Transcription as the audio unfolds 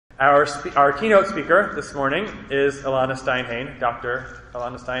Our keynote speaker this morning is Ilana Steinhain, Dr.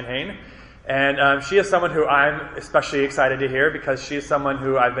 Ilana Steinhain. And she is someone who I'm especially excited to hear because she is someone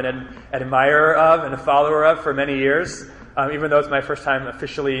who I've been an admirer of and a follower of for many years, even though it's my first time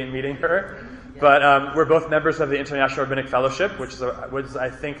officially meeting her. But we're both members of the International Rabbinic Fellowship, which is,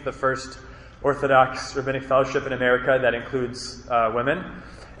 I think, the first Orthodox Rabbinic Fellowship in America that includes women.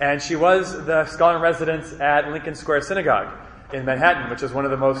 And she was the scholar-in-residence at Lincoln Square Synagogue in Manhattan, which is one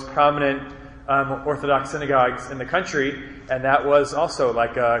of the most prominent Orthodox synagogues in the country, and that was also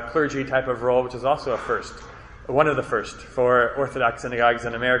like a clergy type of role, which is also one of the first for Orthodox synagogues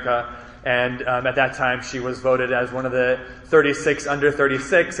in America. And at that time, she was voted as one of the 36 under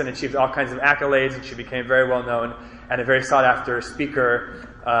 36 and achieved all kinds of accolades, and she became very well known and a very sought-after speaker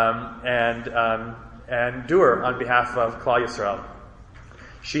and doer on behalf of Klal Yisrael.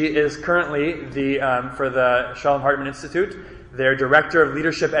 She is currently for the Shalom Hartman Institute, their Director of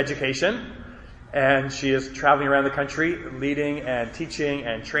Leadership Education, and she is traveling around the country leading and teaching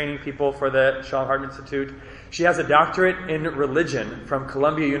and training people for the Shalom Hartman Institute. She has a doctorate in religion from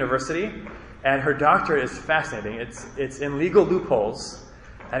Columbia University, and her doctorate is fascinating. It's in legal loopholes,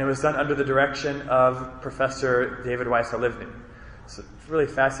 and it was done under the direction of Professor David Weiss Halivni. So it's really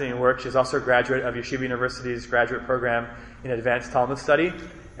fascinating work. She's also a graduate of Yeshiva University's graduate program in Advanced Talmud Study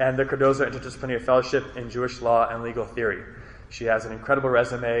and the Cardozo Interdisciplinary Fellowship in Jewish Law and Legal Theory. She has an incredible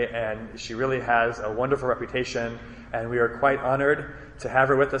resume, and she really has a wonderful reputation, and we are quite honored to have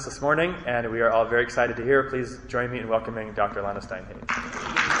her with us this morning, and we are all very excited to hear her. Please join me in welcoming Dr. Ilana Steinhain.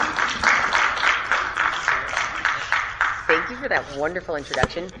 Thank you for that wonderful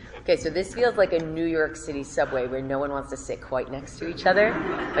introduction. Okay, so this feels like a New York City subway where no one wants to sit quite next to each other,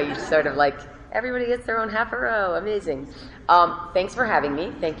 but you sort of like, everybody gets their own half a row. Amazing. Thanks for having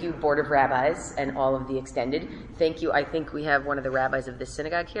me. Thank you, Board of Rabbis and all of the extended. Thank you. I think we have one of the rabbis of this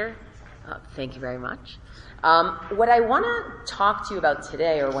synagogue here. Thank you very much. What I want to talk to you about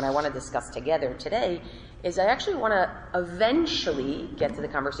today, or what I want to discuss together today, is I actually want to eventually get to the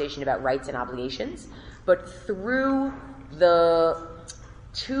conversation about rights and obligations, but through the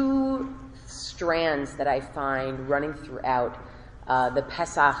two strands that I find running throughout the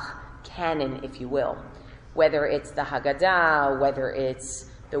Pesach canon, if you will, whether it's the Haggadah, whether it's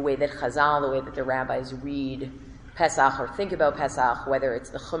the way that Chazal, the way that the rabbis read Pesach or think about Pesach, whether it's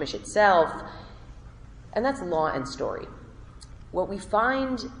the Chumash itself, and that's law and story. What we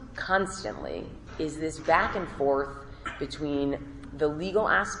find constantly is this back and forth between the legal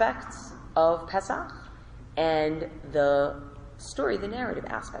aspects of Pesach and the story, the narrative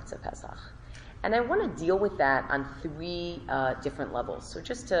aspects of Pesach. And I want to deal with that on three different levels. So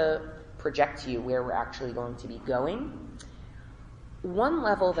just to project to you where we're actually going to be going. One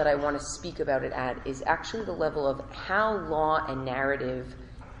level that I want to speak about it at is actually the level of how law and narrative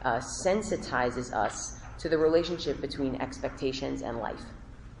sensitizes us to the relationship between expectations and life.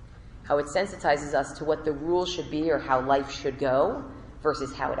 How it sensitizes us to what the rules should be or how life should go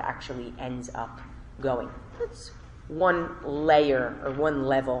versus how it actually ends up going. That's one layer or one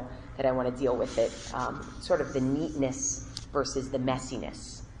level that I want to deal with it, sort of the neatness versus the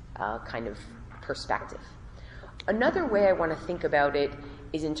messiness kind of perspective. Another way I want to think about it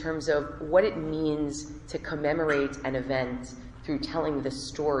is in terms of what it means to commemorate an event through telling the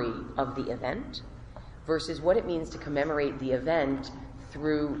story of the event versus what it means to commemorate the event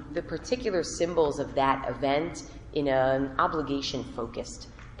through the particular symbols of that event in an obligation-focused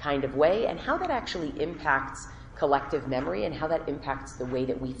kind of way, and how that actually impacts collective memory and how that impacts the way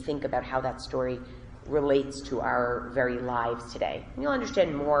that we think about how that story relates to our very lives today. And you'll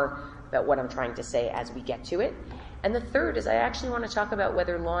understand more about what I'm trying to say as we get to it. And the third is I actually want to talk about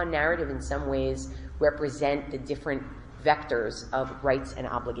whether law and narrative in some ways represent the different vectors of rights and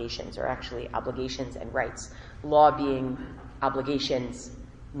obligations, or actually obligations and rights. Law being obligations,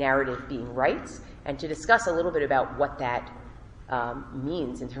 narrative being rights, and to discuss a little bit about what that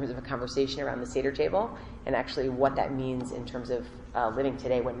means in terms of a conversation around the Seder table, and actually what that means in terms of living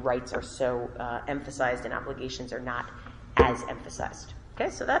today when rights are so emphasized and obligations are not as emphasized. Okay,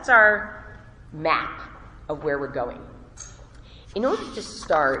 so that's our map of where we're going. In order to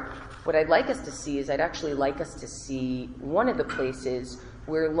start, what I'd like us to see is I'd actually like us to see one of the places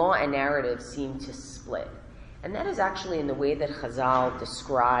where law and narrative seem to split. And that is actually in the way that Chazal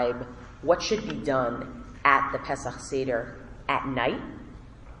describe what should be done at the Pesach Seder at night,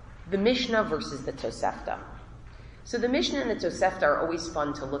 the Mishnah versus the Tosefta. So the Mishnah and the Tosefta are always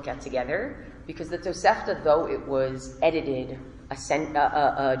fun to look at together because the Tosefta, though it was edited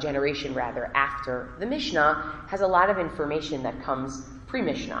a generation after the Mishnah, has a lot of information that comes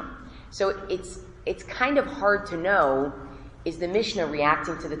pre-Mishnah. So it's kind of hard to know Is the Mishnah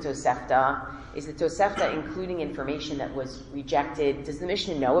reacting to the Tosefta? Is the Tosefta including information that was rejected? Does the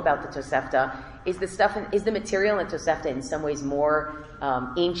Mishnah know about the Tosefta? Is the material in the Tosefta in some ways more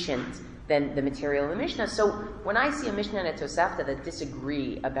ancient than the material in the Mishnah? So when I see a Mishnah and a Tosefta that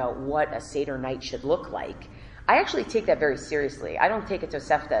disagree about what a Seder night should look like, I actually take that very seriously. I don't take a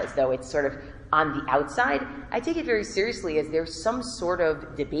Tosefta as though it's sort of on the outside. I take it very seriously as there's some sort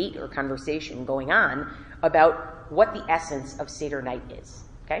of debate or conversation going on about what the essence of Seder night is.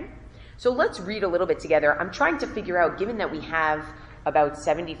 Okay? So let's read a little bit together. I'm trying to figure out, given that we have about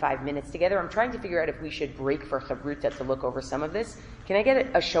 75 minutes together, I'm trying to figure out if we should break for Chavruta to look over some of this. Can I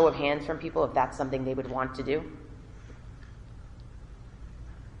get a show of hands from people if that's something they would want to do?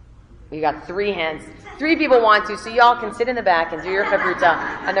 We got 3 hands. 3 people want to, so y'all can sit in the back and do your Chavruta,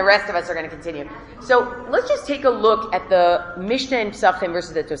 and the rest of us are going to continue. So let's just take a look at the Mishnah in Pesachim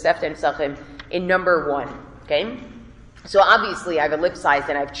versus the Tosefta in Pesachim in number 1. Okay? So obviously I've ellipsized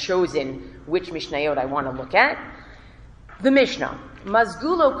and I've chosen which Mishnayot I want to look at. The Mishnah.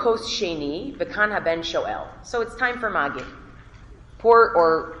 Mazgulo kos sheni v'kan haben shoel. So it's time for Magid. Pour,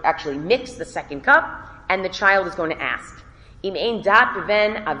 or actually mix the second cup, and the child is going to ask. Im ein dat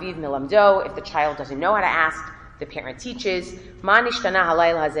beven aviv milamdo. If the child doesn't know how to ask, the parent teaches. Ma nishtana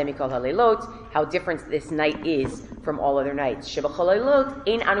halayl hazeh mikol halaylot. How different this night is from all other nights. Shebachol halaylot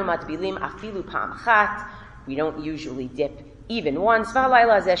ein anu matbilim afilu pa'am chat. We don't usually dip even once.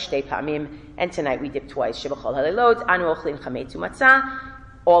 V'halayla hazeh shtei pa'amim. And tonight we dip twice. Shebachol halaylot anu ochlin chametz u'matzah.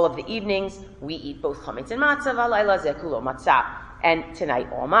 All of the evenings we eat both chametz and matzah. V'halayla hazeh kulo matzah. And tonight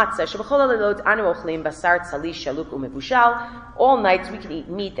all matzah. Shebachol halaylot anu ochlim basar tzali shaluk u'mevushal. All nights we can eat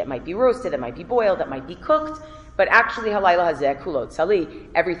meat that might be roasted, that might be boiled, that might be cooked. But actually, halayla hazeh kulot tzali,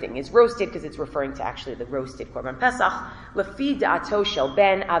 everything is roasted because it's referring to actually the roasted korban pesach. Lefi da'ato shel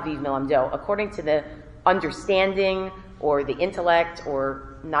ben aviv milamdo, according to the understanding or the intellect,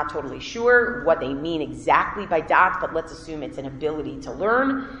 or not totally sure what they mean exactly by dat, but let's assume it's an ability to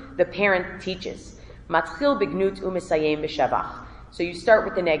learn. The parent teaches. Matchil bignut u'misayim b'shavach. So you start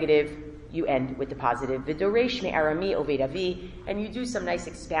with the negative, you end with the positive. V'doresh me'arami oved avi, and you do some nice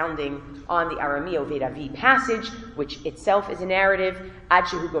expounding on the Arami oved avi passage, which itself is a narrative, ad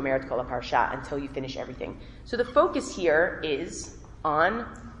shehu gomeret kol haparsha, until you finish everything. So the focus here is on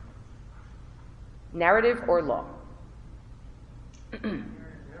narrative or law. What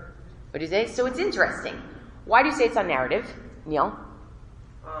do you say? So it's interesting. Why do you say it's on narrative, Neil?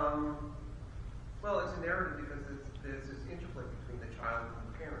 Well, it's a narrative because there's this interplay between the child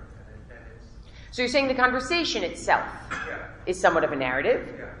and the parent, and it's... So you're saying the conversation itself is somewhat of a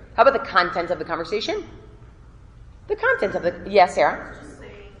narrative? Yeah. How about the content of the conversation? The content of the... Yes, Sarah? Just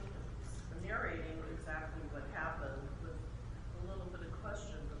saying, narrating exactly what happened with a little bit of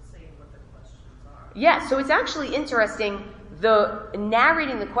question, but saying what the questions are. Yeah, so it's actually interesting. The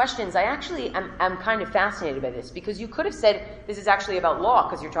narrating the questions, I'm kind of fascinated by this, because you could have said this is actually about law,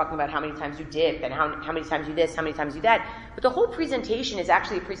 because you're talking about how many times you dip and how many times you this, how many times you that. But the whole presentation is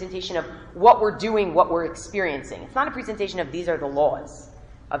actually a presentation of what we're doing, what we're experiencing. It's not a presentation of these are the laws,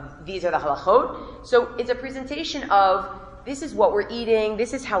 of these are the halachot. So it's a presentation of this is what we're eating,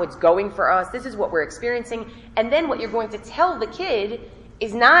 this is how it's going for us, this is what we're experiencing. And then what you're going to tell the kid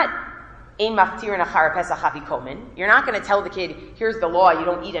is not you're not going to tell the kid, here's the law, you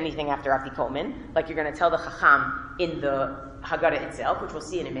don't eat anything after Afikomen, like you're going to tell the Chacham in the Haggadah itself, which we'll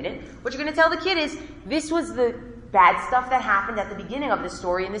see in a minute. What you're going to tell the kid is, this was the bad stuff that happened at the beginning of the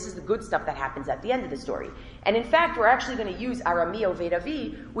story, and this is the good stuff that happens at the end of the story. And in fact, we're actually going to use Arami Oved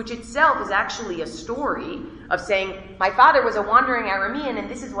Avi, which itself is actually a story of saying, my father was a wandering Aramean, and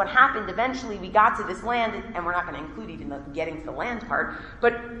this is what happened. Eventually, we got to this land, and we're not going to include even the getting to the land part.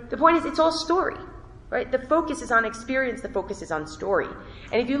 But the point is, it's all story, right? The focus is on experience. The focus is on story.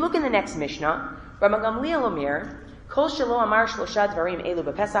 And if you look in the next Mishnah, Rabbi Gamliel Omer, Kol shelo amar shlosha dvarim elu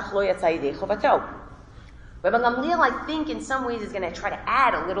bepesach lo yatsa yidei chovato. Rabbi Gamliel, I think, in some ways is going to try to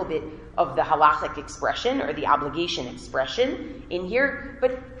add a little bit of the halachic expression or the obligation expression in here,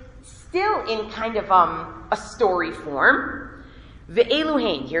 but still in kind of a story form.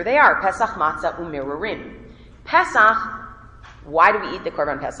 Ve'eluhain, here they are, Pesach, Matzah, Umirurim. Pesach, why do we eat the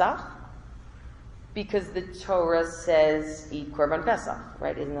Korban Pesach? Because the Torah says eat Korban Pesach,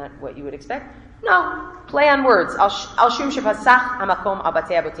 right? Isn't that what you would expect? No, play on words. Al shum shepasach hamakom al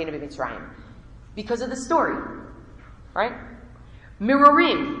batei abotenu b'Mitzrayim. Because of the story, right?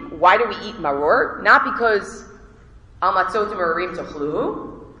 Mirurim. Why do we eat maror? Not because al matzot mirurim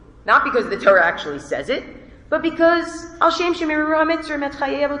tochlu, not because the Torah actually says it, but because al shem shemiru hamitzrim et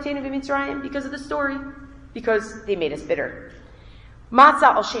chayei avotenu b'Mitzrayim, because of the story, because they made us bitter.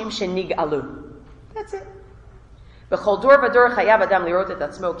 Matzah al shem shenig alu. That's it. And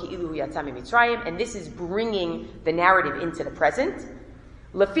this is bringing the narrative into the present.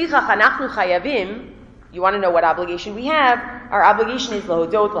 You want to know what obligation we have? Our obligation is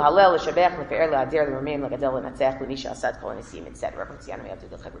lahodot, lahalel, l'shabech, l'fe'er, l'adzer, l'ramim, l'gadel, l'natzech, l'nisha, asad, kol anisim, etc.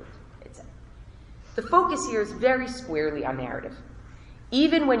 The focus here is very squarely on narrative.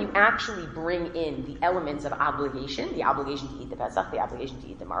 Even when you actually bring in the elements of obligation, the obligation to eat the Pesach, the obligation to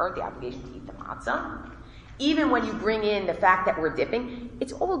eat the maror, the obligation to eat the matzah, even when you bring in the fact that we're dipping,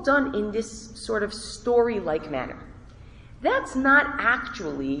 it's all done in this sort of story-like manner. That's not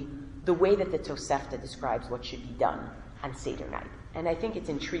actually the way that the Tosefta describes what should be done on Seder night. And I think it's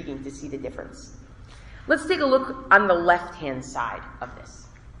intriguing to see the difference. Let's take a look on the left-hand side of this.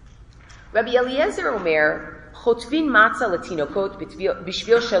 Rabbi Eliezer Omer, Chotvin matzah latinokot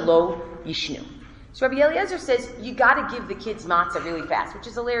bishvil shelo yishnu. So Rabbi Eliezer says, you gotta give the kids matzah really fast, which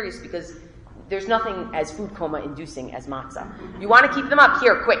is hilarious because there's nothing as food coma inducing as matzah. You want to keep them up,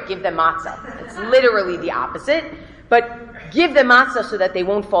 here, quick, give them matzah. It's literally the opposite. But give them matzah so that they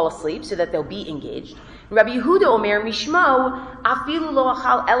won't fall asleep, so that they'll be engaged. Rabbi Yehuda Omer Mishmo, afilu lo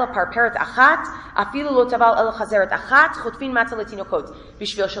achal ela parperet achat, afilu lo taval ela chazeret achat, chotfin matzah latinokot,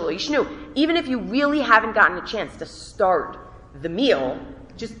 bishvil shelo yishnu. Even if you really haven't gotten a chance to start the meal,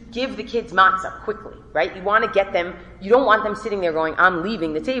 just give the kids matzah quickly, right? You want to get them, you don't want them sitting there going, I'm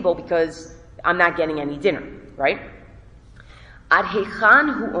leaving the table because I'm not getting any dinner, right? Ad hechan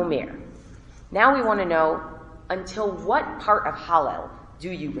hu omer. Now we want to know, until what part of Hallel do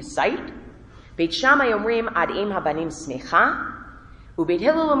you recite? Beit Shammai omrim ad em habanim smecha, uBeit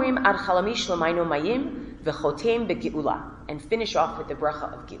Hillel omrim ad chalamish l'mayno mayim v'chotem begeula, and finish off with the bracha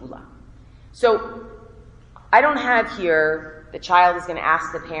of geula. So I don't have here the child is going to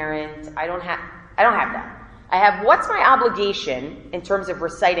ask the parent. I don't have that. I have what's my obligation in terms of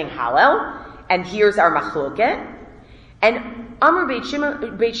reciting Hallel, and here's our machloket. And Amar Beit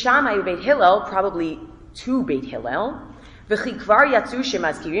Shammai uBeit Hillel, probably to Beit Hillel.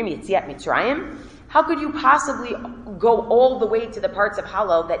 How could you possibly go all the way to the parts of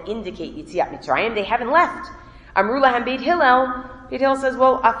Hallel that indicate Yetziat Mitzrayim? They haven't left. Amru lahem Beit Hillel. Beit Hillel says,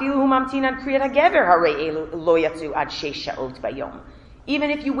 well, afilu hu mamtin ad kriyat hagever harei lo yatzu ad sheish sha'ot bayom. Even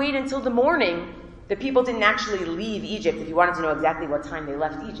if you wait until the morning, the people didn't actually leave Egypt. If you wanted to know exactly what time they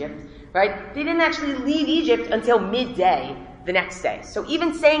left Egypt, right? They didn't actually leave Egypt until midday the next day. So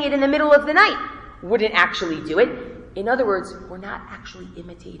even saying it in the middle of the night wouldn't actually do it. In other words, we're not actually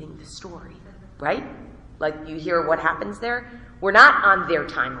imitating the story, right? Like you hear what happens there. We're not on their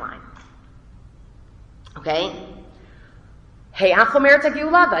timeline. Okay? Hey, how could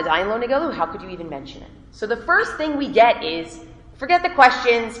you even mention it? So the first thing we get is, forget the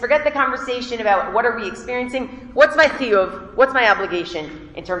questions, forget the conversation about what are we experiencing, what's my chiyuv, what's my obligation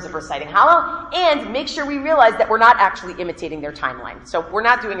in terms of reciting Hallel, and make sure we realize that we're not actually imitating their timeline. So we're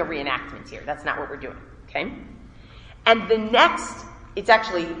not doing a reenactment here. That's not what we're doing, okay? And the next, it's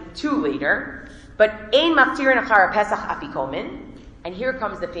actually two later, but ein maftirin achar Pesach afikomen, and here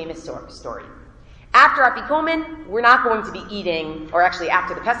comes the famous story. After afikomen, we're not going to be eating, or actually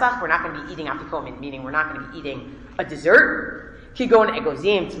after the Pesach, we're not going to be eating afikomen, meaning we're not going to be eating a dessert. Kigon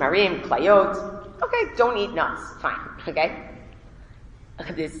egozim, tmarim, klayot. Okay, don't eat nuts. Fine, okay?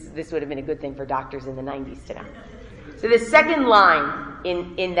 This would have been a good thing for doctors in the 90s to know. So the second line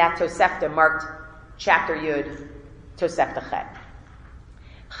in that Tosefta marked chapter Yud, Tosefta Chet.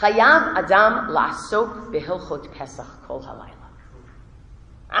 Chayav Adam la'asok behilchot Pesach kol halayla.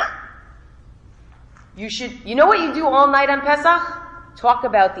 You know what you do all night on Pesach? Talk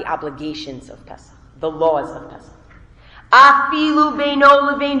about the obligations of Pesach, the laws of Pesach. Afilu beino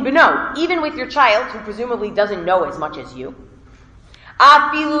levein beno, even with your child who presumably doesn't know as much as you.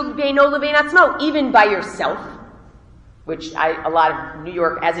 Afilu beino levein atzmo, even by yourself, which as a New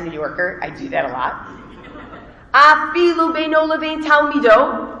Yorker, I do that a lot. Afilu beino levein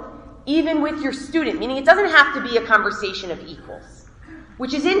talmido, even with your student, meaning it doesn't have to be a conversation of equals,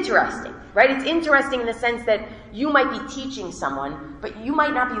 which is interesting, right? It's interesting in the sense that you might be teaching someone, but you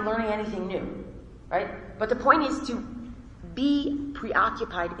might not be learning anything new, right? But the point is to be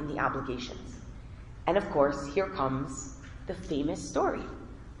preoccupied in the obligations. And of course, here comes the famous story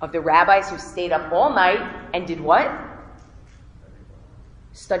of the rabbis who stayed up all night and did what?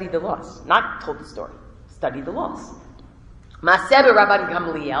 Studied the laws. Not told the story. Studied the laws. Maaseh Rabban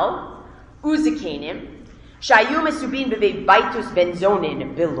Gamliel, Uzikenim, Shayu Mesubin Bevei Baitus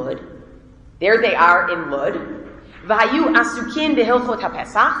Benzonin Bilud. There they are in Lud. Vahayu Asukin Behilchot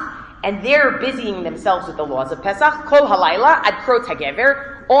HaPesach. And they're busying themselves with the laws of Pesach. Kol halayla ad krot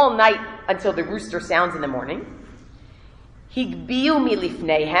hagever, all night until the rooster sounds in the morning. Higbiu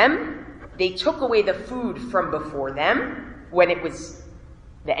milifnehem, they took away the food from before them when it was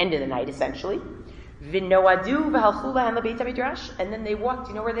the end of the night, essentially. V'noadu v'halchu lahem lebeit midrash, and then they walked.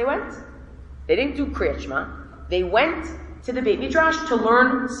 You know where they went? They didn't do Kriyat Shema. They went to the Beit Midrash to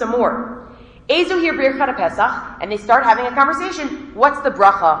learn some more. Ezu here birchat Pesach, and they start having a conversation. What's the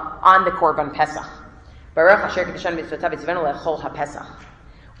bracha on the Korban Pesach? Baruch Asher Kedushan Mitzvotav Etzivenu Lechol HaPesach.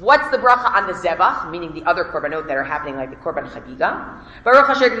 What's the bracha on the Zebach, meaning the other korbanot that are happening, like the Korban Chagiga? Baruch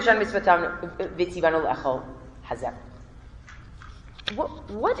Asher Kedushan Mitzvotav Etzivenu Lechol HaZebach.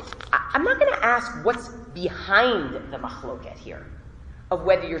 I'm not going to ask what's behind the machloket here, of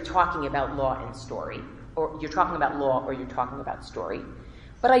whether you're talking about law and story, or you're talking about law or you're talking about story.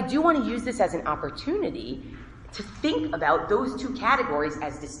 But I do want to use this as an opportunity to think about those two categories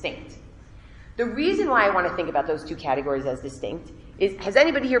as distinct. The reason why I want to think about those two categories as distinct is, has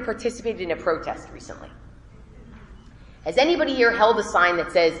anybody here participated in a protest recently? Has anybody here held a sign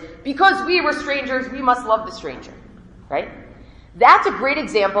that says, because we were strangers, we must love the stranger? Right? That's a great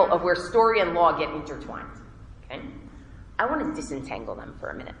example of where story and law get intertwined. Okay? I want to disentangle them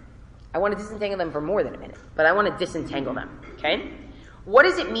for a minute. I want to disentangle them for more than a minute, but I want to disentangle them. Okay? What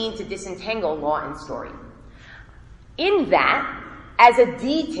does it mean to disentangle law and story? In that, as a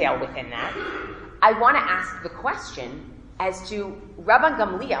detail within that, I want to ask the question as to Rabban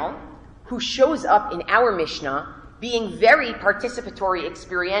Gamliel, who shows up in our Mishnah being very participatory,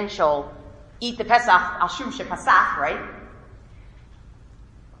 experiential, eat the Pesach, al shum shepasach, right?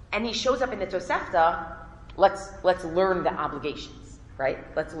 And he shows up in the Tosefta, let's learn the obligations, right?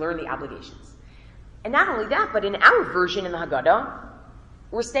 Let's learn the obligations. And not only that, but in our version in the Haggadah,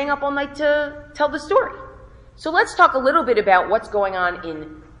 we're staying up all night to tell the story. So let's talk a little bit about what's going on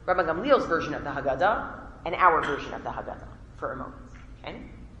in Rabban Gamliel's version of the Haggadah and our version of the Haggadah for a moment. Okay?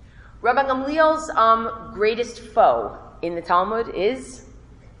 Rabban Gamliel's greatest foe in the Talmud is,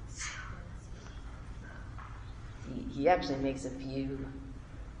 he actually makes a few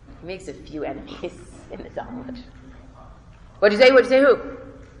enemies in the Talmud. What'd you say? Who?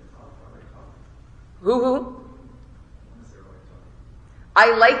 Who?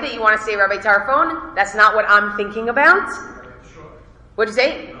 I like that you want to say Rabbi Tarfon. That's not what I'm thinking about. What'd you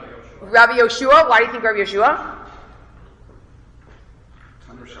say? Rabbi Yoshua. Why do you think Rabbi Yoshua?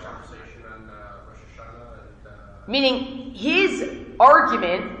 Meaning his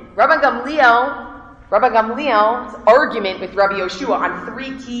argument, Rabban Gamliel's argument with Rabbi Yoshua on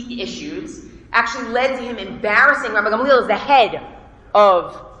three key issues actually led to him embarrassing. Rabban Gamliel is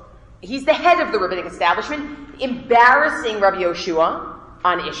he's the head of the rabbinic establishment, embarrassing Rabbi Yoshua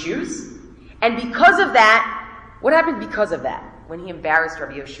on issues. And because of that, what happened because of that? When he embarrassed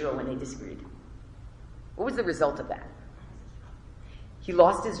Rabbi Yoshua when they disagreed. What was the result of that? He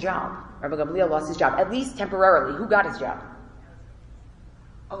lost his job. Rabbi Gamliel lost his job, at least temporarily. Who got his job?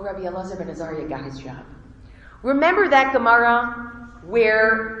 Oh, Rabbi Elazar ben Azariah got his job. Remember that Gemara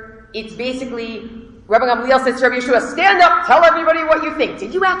where it's basically Rabbi Gamliel says to Rabbi Yeshua, stand up, tell everybody what you think.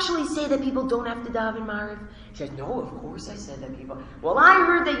 Did you actually say that people don't have to daven Mariv? He says, no, of course I said that people. Well, I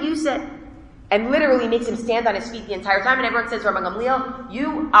heard that you said. And literally makes him stand on his feet the entire time. And everyone says, Rabbi Gamliel,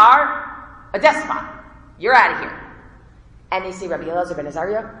 you are a despot. You're out of here. And they say, Rabbi Elazar ben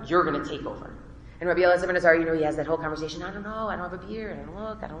Azariah, you're going to take over. And Rabbi Elazar ben Azariah, he has that whole conversation. I don't know, I don't have a beard, I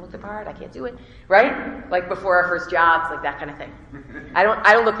don't look the part, I can't do it. Right? Like before our first jobs, like that kind of thing. I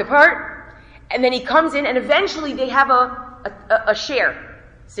don't look the part. And then he comes in, and eventually they have a share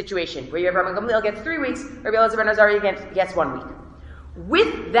situation where you have Rabbi Gamliel gets 3 weeks, Rabbi Elazar ben Azariah gets 1 week.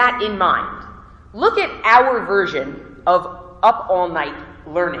 With that in mind, look at our version of up all night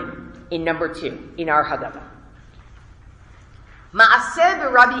learning in number 2 in our Haggadah. Ma'aseh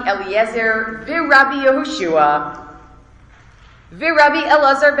v'Rabbi Eliezer v'Rabbi Yehoshua v'Rabbi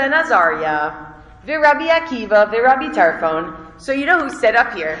Elazar ben Azariah v'Rabbi Akiva v'Rabbi Tarfon. So you know who set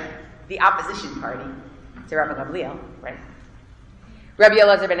up here? The opposition party to Rabbi Gamliel, right? Rabbi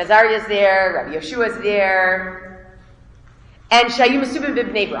Elazar ben Azariah is there, Rabbi Yehoshua is there, and Shayu Mesubim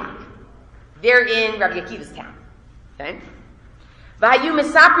b'Bnei Brak. They're in Rabbi Akiva's town. Okay? V'hayu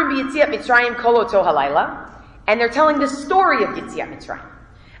mesaprim b'Yitziat Mitzrayim kol oto halayla. And they're telling the story of Yitziat Mitzrayim.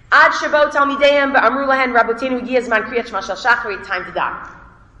 Ad shabo talmideim v'amru lahen rabotenu higiyah zman kriyat shema shel shachrit, time to daven,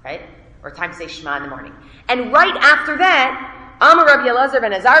 right? Or time to say Shema in the morning. And right after that, Amar Rabbi Elazar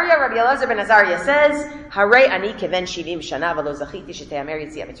ben Azariah says, Harei ani keven 70 shana v'lo zachiti shete'amer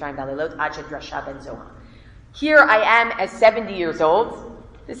Yitziat Mitzrayim b'alilot ad shedrasha ben zoha. Here I am as 70 years old.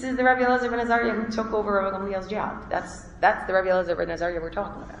 This is the Rabbi Elazar ben Azariah who took over Rabbi Gamliel's job. That's the Rabbi Elazar ben Azariah we're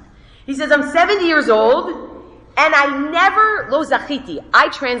talking about. He says, I'm 70 years old, and I never, lo zachiti, I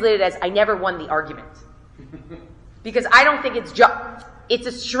translate it as I never won the argument. Because I don't think it's just, it's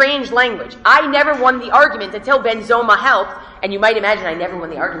a strange language. I never won the argument until Ben Zoma helped, and you might imagine I never won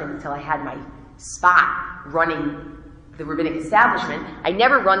the argument until I had my spot running the rabbinic establishment. I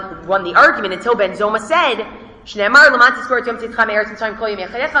never won the argument until Ben Zoma said,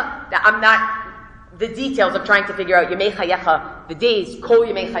 I'm not the details of trying to figure out Yemei Chayecha, the days, Kol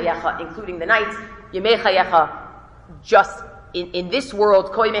Yemei Chayecha, including the nights, Yemei Chayecha, just in this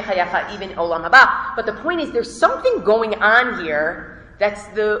world, Kol Yemei Chayecha, even Olam Haba. But the point is, there's something going on here that's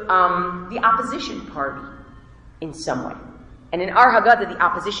the opposition party in some way. And in our Haggadah, the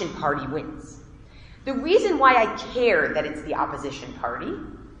opposition party wins. The reason why I care that it's the opposition party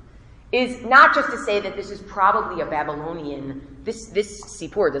is not just to say that this is probably a Babylonian, this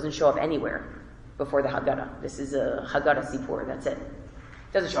Sipur doesn't show up anywhere before the Haggadah. This is a Haggadah Sipur, that's it.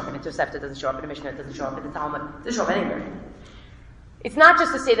 It doesn't show up in a Tosefta, it doesn't show up in a Mishnah, it doesn't show up in the Talmud, it doesn't show up anywhere. It's not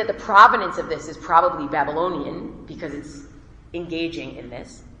just to say that the provenance of this is probably Babylonian, because it's engaging in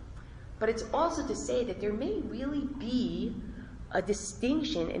this, but it's also to say that there may really be a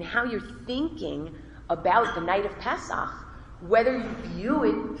distinction in how you're thinking about the night of Pesach, whether you view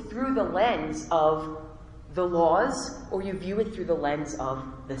it through the lens of the laws or you view it through the lens of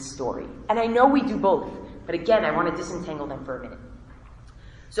the story. And I know we do both, but again, I want to disentangle them for a minute.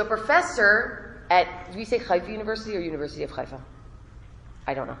 So, professor at, do you say Haifa University or University of Haifa?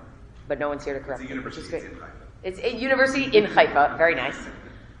 I don't know, but no one's here to correct me. It's a university in Haifa. It's a university in Haifa. Very nice.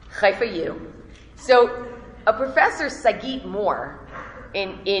 Haifa U. So, a professor, Sagit Moore,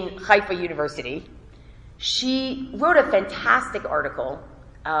 in Haifa University, she wrote a fantastic article,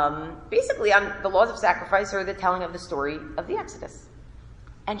 basically on the laws of sacrifice or the telling of the story of the Exodus.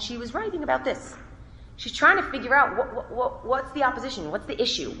 And she was writing about this. She's trying to figure out what's the opposition, what's the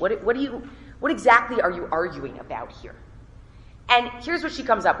issue, what exactly are you arguing about here? And here's what she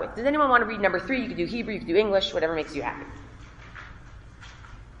comes up with. Does anyone want to read number 3? You can do Hebrew, you can do English, whatever makes you happy.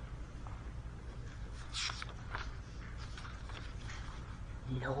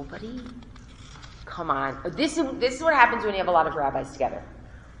 Nobody? Come on. This is what happens when you have a lot of rabbis together.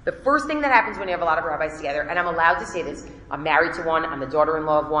 The first thing that happens when you have a lot of rabbis together, and I'm allowed to say this, I'm married to one, I'm the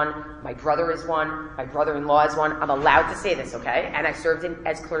daughter-in-law of one, my brother is one, my brother-in-law is one, I'm allowed to say this, okay? And I served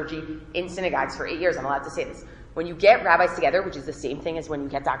as clergy in synagogues for 8 years, I'm allowed to say this. When you get rabbis together, which is the same thing as when you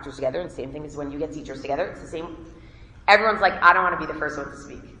get doctors together, and the same thing as when you get teachers together, it's the same. Everyone's like, I don't want to be the first one to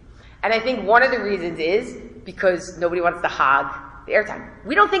speak. And I think one of the reasons is because nobody wants to hog the airtime.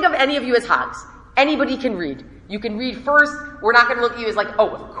 We don't think of any of you as hogs. Anybody can read. You can read first. We're not going to look at you as like, oh,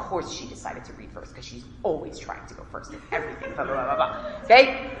 of course she decided to read first because she's always trying to go first in everything. Blah, blah, blah, blah, blah.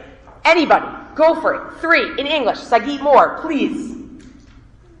 Okay? Anybody, go for it. 3 in English. Sagit Moore, please.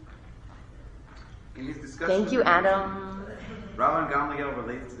 In his discussion, thank you, Adam. Rabban Gamliel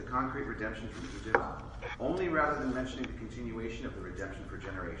relates to the concrete redemption from Egypt only rather than mentioning the continuation of the redemption for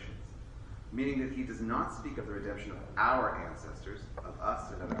generations, meaning that he does not speak of the redemption of our ancestors, of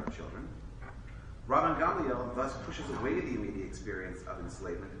us and of our children. Rabban Gamliel thus pushes away the immediate experience of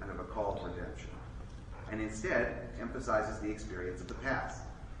enslavement and of a call to redemption, and instead emphasizes the experience of the past,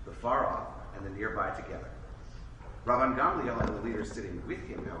 the far off and the nearby together. Rabban Gamliel and the leaders sitting with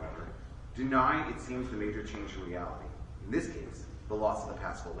him, however, deny, it seems, the major change in reality, in this case, the loss of the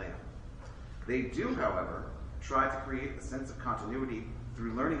Paschal lamb. They do, however, try to create a sense of continuity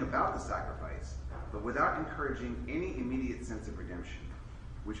through learning about the sacrifice, but without encouraging any immediate sense of redemption,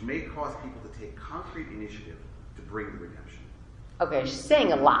 which may cause people to take concrete initiative to bring the redemption. Okay, she's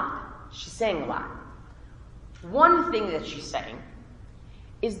saying a lot. She's saying a lot. One thing that she's saying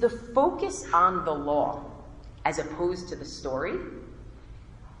is the focus on the law as opposed to the story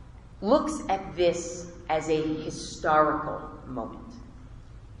looks at this as a historical moment.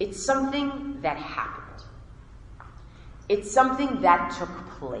 It's something that happened. It's something that took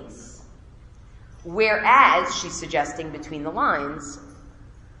place. Whereas, she's suggesting between the lines,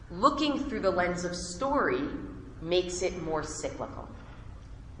 looking through the lens of story makes it more cyclical,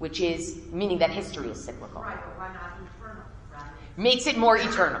 which is, meaning that history is cyclical. Right, but why not eternal? Right? Makes it more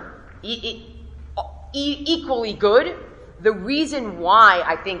eternal. Equally good. The reason why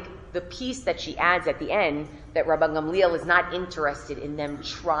I think the piece that she adds at the end, that Rabban Gamliel is not interested in them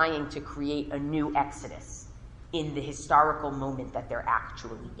trying to create a new Exodus in the historical moment that they're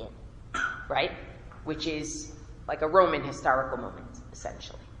actually in, right? Which is like a Roman historical moment,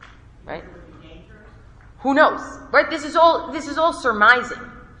 essentially, right? Who knows, right? This is all surmising.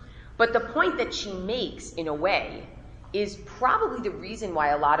 But the point that she makes, in a way, is probably the reason why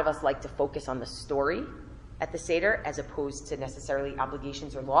a lot of us like to focus on the story at the Seder as opposed to necessarily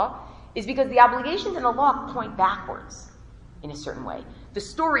obligations or law, is because the obligations and the law point backwards in a certain way. The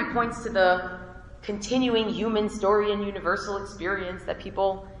story points to the continuing human story and universal experience that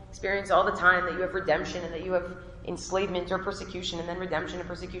people experience all the time, that you have redemption and that you have enslavement or persecution and then redemption and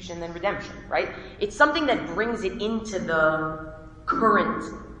persecution and then redemption, right? It's something that brings it into the current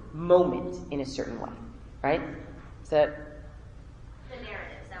moment in a certain way, right? So the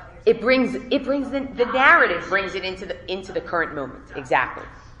narrative, is that what you're saying? it brings the narrative brings it into the current moment, exactly.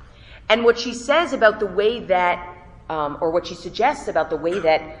 And what she says about the way that, or what she suggests about the way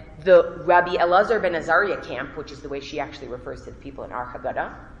that the Rabbi Elazar ben Azariah camp, which is the way she actually refers to the people in our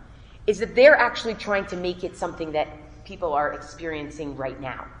Haggadah, is that they're actually trying to make it something that people are experiencing right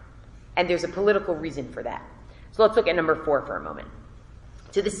now. And there's a political reason for that. So let's look at number 4 for a moment.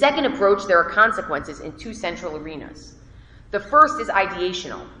 To the second approach, there are consequences in 2 central arenas. The first is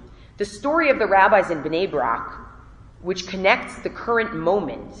ideational. The story of the rabbis in Bnei Brak, which connects the current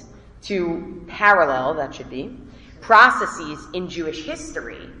moment to parallel, that should be, processes in Jewish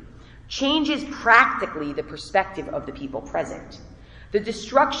history, changes practically the perspective of the people present. The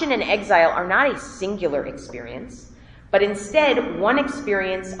destruction and exile are not a singular experience, but instead one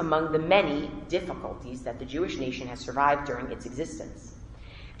experience among the many difficulties that the Jewish nation has survived during its existence.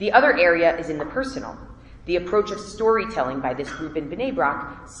 The other area is in the personal. The approach of storytelling by this group in Bnei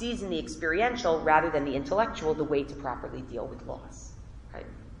Brak sees in the experiential rather than the intellectual the way to properly deal with loss. Right?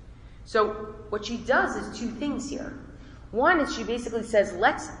 So what she does is 2 things here. One is she basically says,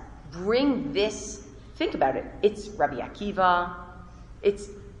 let's bring this, think about it, it's Rabbi Akiva, it's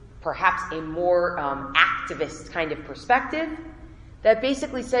perhaps a more activist kind of perspective that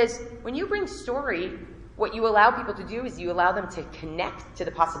basically says, when you bring story, what you allow people to do is you allow them to connect to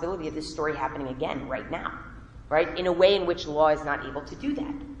the possibility of this story happening again right now, right? In a way in which law is not able to do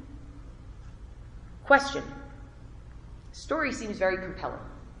that. Question. Story seems very compelling.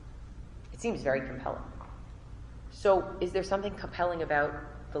 It seems very compelling. So is there something compelling about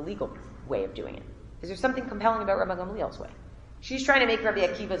the legal way of doing it? Is there something compelling about Rabbi Gamliel's way? She's trying to make Rabbi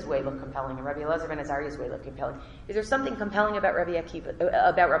Akiva's way look compelling and Rabbi Elazar ben Azariah's way look compelling. Is there something compelling about Rabbi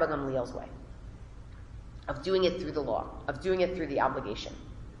Gamliel's way? Of doing it through the law, of doing it through the obligation.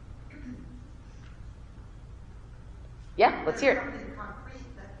 Yeah, let's hear it. There's something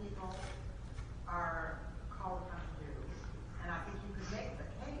concrete that people are called upon to do. And I think you could make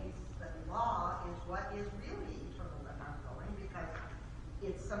the case that law is what is really eternal and ongoing because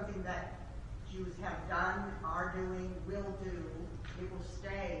it's something that Jews have done, are doing, will do. It will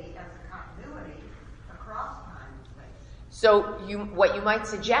stay as a continuity across time and space. So what you might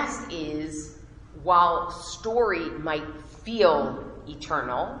suggest is, while story might feel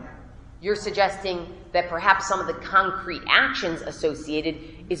eternal, you're suggesting that perhaps some of the concrete actions associated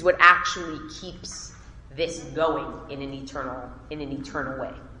is what actually keeps this going in an eternal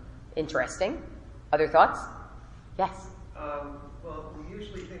way. Interesting. Other thoughts? Yes. Well, we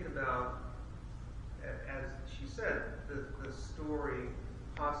usually think about, as she said, the story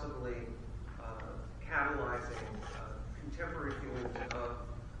possibly catalyzing contemporary feelings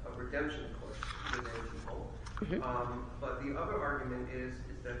of redemption within people. Mm-hmm. But the other argument is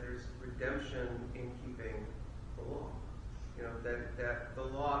that there's redemption in keeping the law. You know, that the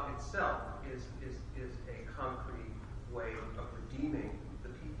law itself is a concrete way of redeeming the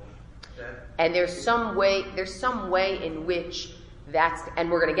people. And there's some way in which that's,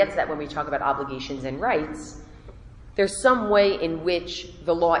 and we're going to get to that when we talk about obligations and rights, there's some way in which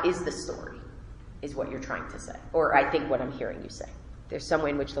the law is the story, is what you're trying to say. Or I think what I'm hearing you say. There's some way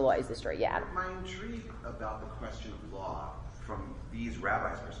in which the law is the story. Yeah. My intrigue about the question of law from these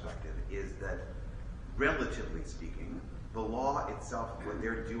rabbis' perspective is that, relatively speaking, the law itself, what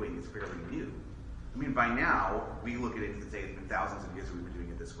they're doing is fairly new. I mean, by now, we look at it and say it's been thousands of years that we've been doing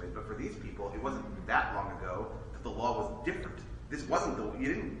it this way, but for these people, it wasn't that long ago that the law was different. This wasn't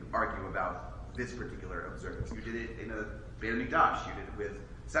you didn't argue about this particular observance. You did it in a Beit HaMikdash, you did it with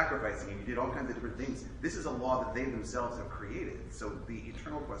sacrificing, and you did all kinds of different things. This is a law that they themselves have created. So the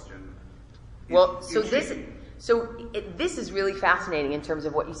eternal question is this is really fascinating in terms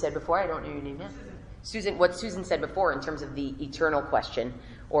of what you said before. I don't know your name yet. Susan, what Susan said before in terms of the eternal question,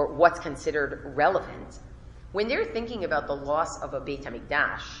 or what's considered relevant. When they're thinking about the loss of a Beit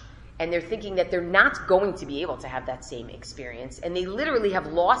HaMikdash, and they're thinking that they're not going to be able to have that same experience, and they literally have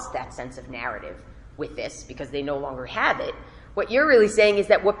lost that sense of narrative with this because they no longer have it, what you're really saying is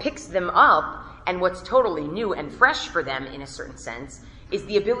that what picks them up and what's totally new and fresh for them in a certain sense is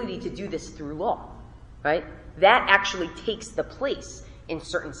the ability to do this through law, right? That actually takes the place in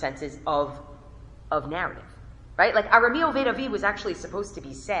certain senses of narrative, right? Like Arami Oved Avi was actually supposed to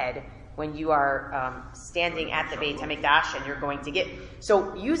be said when you are standing at the Beit HaMikdash and you're going to get.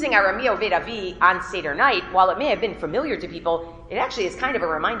 So using Arami Oved Avi on Seder night, while it may have been familiar to people, it actually is kind of a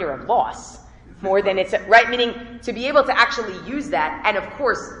reminder of loss. more than it's, right? Meaning to be able to actually use that, and of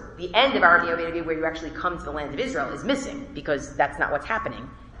course, the end of Arami Obedi, where you actually come to the land of Israel, is missing, because that's not what's happening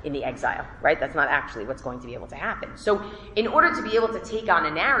in the exile, right? That's not actually what's going to be able to happen. So in order to be able to take on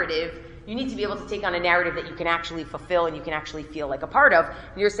a narrative, you need to be able to take on a narrative that you can actually fulfill and you can actually feel like a part of.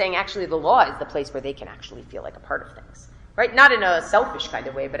 And you're saying actually the law is the place where they can actually feel like a part of things, right? Not in a selfish kind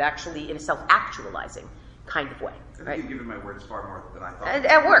of way, but actually in a self-actualizing kind of way, right? You've given my words far more than I thought.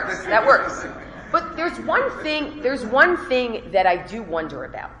 That works. That works. But there's one thing that I do wonder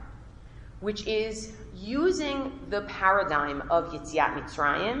about, which is using the paradigm of Yetziat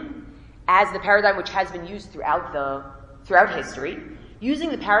Mitzrayim as the paradigm which has been used throughout history,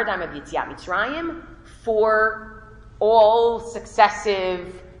 using the paradigm of Yetziat Mitzrayim for all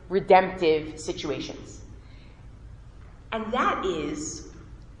successive redemptive situations. And that is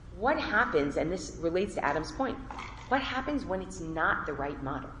what happens, and this relates to Adam's point, what happens when it's not the right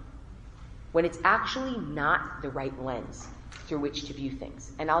model, when it's actually not the right lens through which to view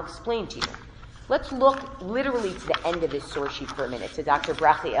things. And I'll explain to you. Let's look literally to the end of this source sheet for a minute, to Dr.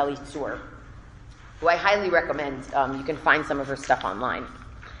 Brachi Elitzur, who I highly recommend. You can find some of her stuff online.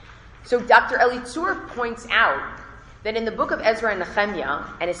 So Dr. Elitzur points out that in the book of Ezra and Nehemiah,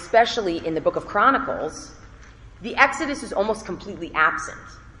 and especially in the book of Chronicles, the Exodus is almost completely absent,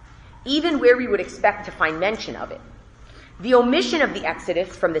 even where we would expect to find mention of it. The omission of the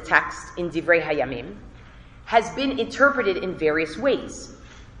Exodus from the text in Divrei Hayamim has been interpreted in various ways.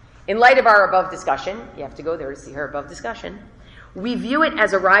 In light of our above discussion, you have to go there to see her above discussion, we view it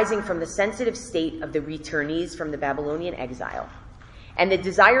as arising from the sensitive state of the returnees from the Babylonian exile and the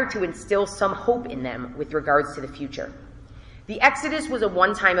desire to instill some hope in them with regards to the future. The Exodus was a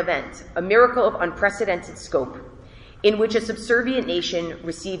one-time event, a miracle of unprecedented scope, in which a subservient nation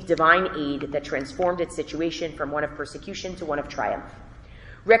received divine aid that transformed its situation from one of persecution to one of triumph.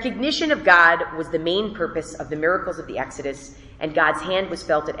 Recognition of God was the main purpose of the miracles of the Exodus, and God's hand was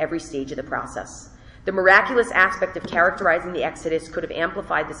felt at every stage of the process. The miraculous aspect of characterizing the Exodus could have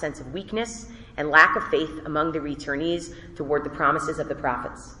amplified the sense of weakness and lack of faith among the returnees toward the promises of the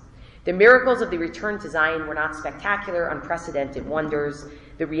prophets. The miracles of the return to Zion were not spectacular, unprecedented wonders.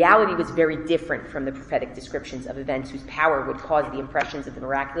 The reality was very different from the prophetic descriptions of events whose power would cause the impressions of the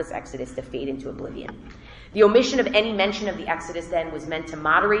miraculous Exodus to fade into oblivion. The omission of any mention of the Exodus then was meant to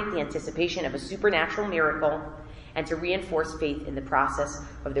moderate the anticipation of a supernatural miracle and to reinforce faith in the process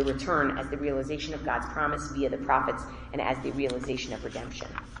of the return as the realization of God's promise via the prophets and as the realization of redemption.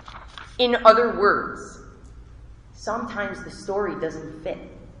 In other words, sometimes the story doesn't fit.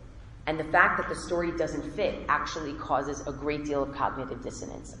 And the fact that the story doesn't fit actually causes a great deal of cognitive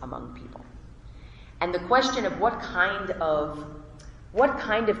dissonance among people. And the question of what kind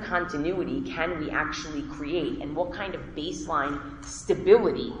of continuity can we actually create, and what kind of baseline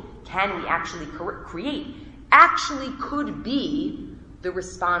stability can we actually create, actually could be the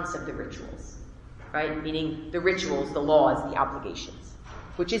response of the rituals, right? Meaning the rituals, the laws, the obligations.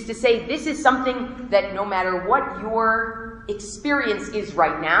 Which is to say, this is something that no matter what your experience is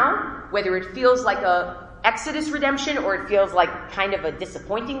right now, whether it feels like a Exodus redemption or it feels like kind of a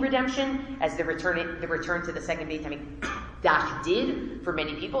disappointing redemption, as the return to the second Beit HaMikdash did for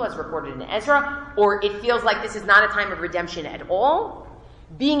many people, as recorded in Ezra, or it feels like this is not a time of redemption at all,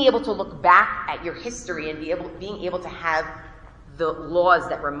 being able to look back at your history and being able to have the laws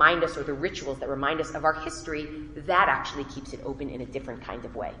that remind us, or the rituals that remind us of our history, that actually keeps it open in a different kind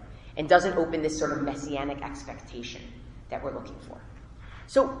of way and doesn't open this sort of messianic expectation that we're looking for.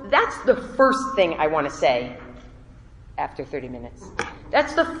 So that's the first thing I want to say after 30 minutes.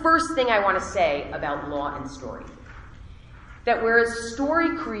 That's the first thing I want to say about law and story. That whereas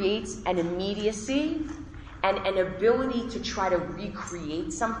story creates an immediacy and an ability to try to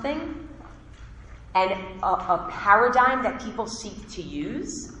recreate something, and a paradigm that people seek to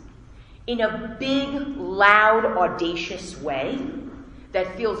use in a big, loud, audacious way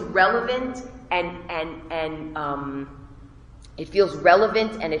that feels relevant and it feels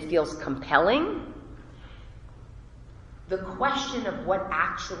relevant and it feels compelling. The question of what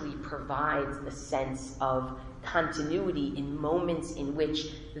actually provides the sense of continuity in moments in which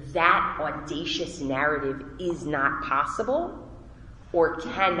that audacious narrative is not possible or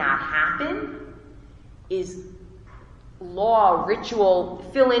cannot happen is law, ritual,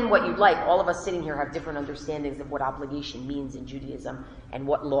 fill in what you'd like. All of us sitting here have different understandings of what obligation means in Judaism and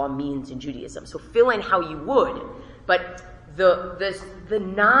what law means in Judaism. So fill in how you would. But the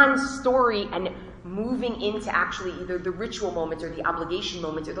non-story and moving into actually either the ritual moment or the obligation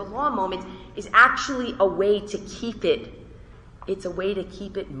moment or the law moment is actually a way to keep it, it's a way to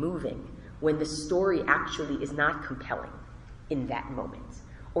keep it moving when the story actually is not compelling in that moment.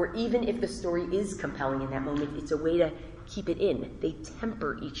 Or even if the story is compelling in that moment, it's a way to keep it in. They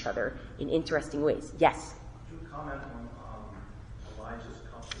temper each other in interesting ways. Yes? Could you comment on Elijah's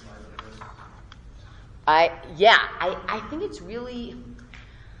compromise of this? I think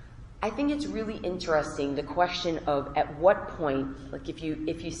it's really interesting, the question of at what point, like if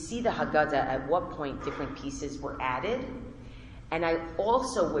you see the Haggadah, at what point different pieces were added. And I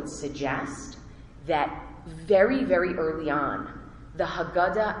also would suggest that very, very early on, the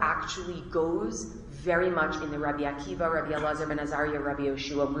Haggadah actually goes very much in the Rabbi Akiva, Rabbi Elazar ben Azariah, Rabbi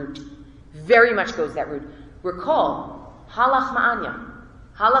Yoshua route. Very much goes that route. Recall, Halach Ma'anya.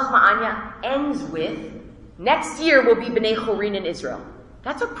 Halach Ma'anya ends with, next year will be B'nai Chorin in Israel.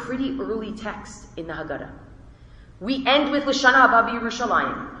 That's a pretty early text in the Haggadah. We end with L'shana haba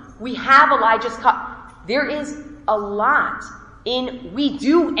b'Yerushalayim. We have Elijah's cup. There is a lot we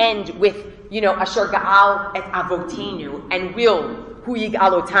do end with, Asher Ga'al et Avotenu, and will Hu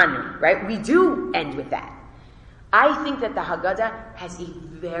Yig'al Otanu, right? We do end with that. I think that the Haggadah has a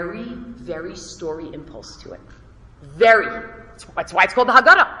very, very story impulse to it. Very. That's why it's called the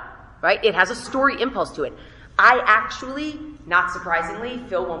Haggadah, right? It has a story impulse to it. I actually, not surprisingly,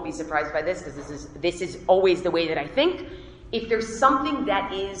 Phil won't be surprised by this because this is always the way that I think. If there's something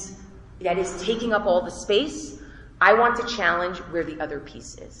that is taking up all the space, I want to challenge where the other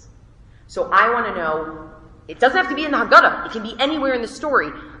piece is. So I want to know, it doesn't have to be in the Haggadah, it can be anywhere in the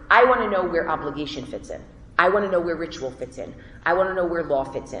story. I want to know where obligation fits in. I want to know where ritual fits in. I want to know where law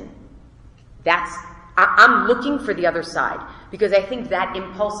fits in. I'm looking for the other side, because I think that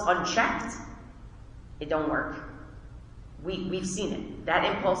impulse unchecked, it don't work. We've seen it. That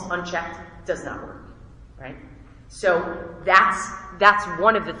impulse unchecked does not work, right? So that's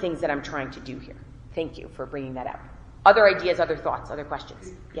one of the things that I'm trying to do here. Thank you for bringing that up. Other ideas, other thoughts, other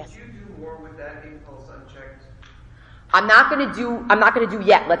questions? Yes? Could you do more with that impulse unchecked? I'm not going to do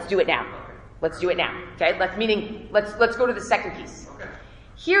yet. Let's do it now. Okay. Let's do it now. Okay? Let's go to the second piece. Okay.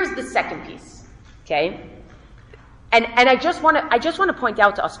 Here's the second piece. Okay? And I just want to point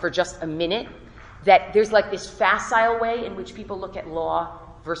out to us for just a minute that there's like this facile way in which people look at law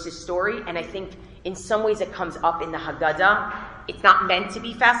versus story, and I think in some ways it comes up in the Haggadah. It's not meant to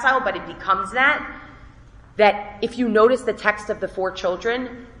be facile, but it becomes that if you notice the text of the 4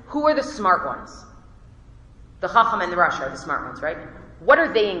 children, who are the smart ones? The Chacham and the Rasha are the smart ones, right? What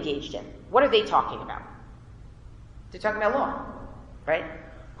are they engaged in? What are they talking about? They're talking about law, right?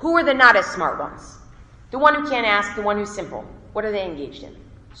 Who are the not as smart ones? The one who can't ask, the one who's simple. What are they engaged in?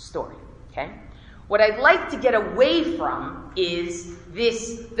 Story, okay? What I'd like to get away from is the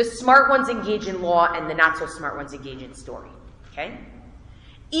smart ones engage in law and the not so smart ones engage in story, okay?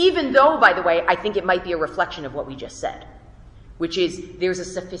 Even though, by the way, I think it might be a reflection of what we just said, which is there's a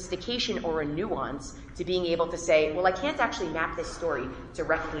sophistication or a nuance to being able to say, well, I can't actually map this story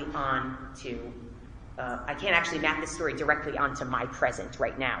directly onto my present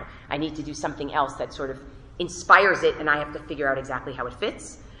right now. I need to do something else that sort of inspires it, and I have to figure out exactly how it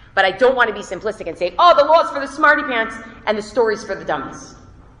fits. But I don't want to be simplistic and say, oh, the law's for the smarty pants and the story's for the dummies.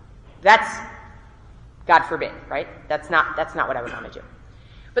 That's, God forbid, right? That's not what I would want to do.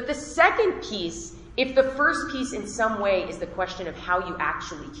 But the second piece, if the first piece in some way is the question of how you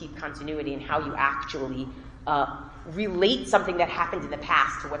actually keep continuity and how you actually relate something that happened in the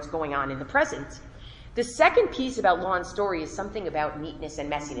past to what's going on in the present, the second piece about law and story is something about neatness and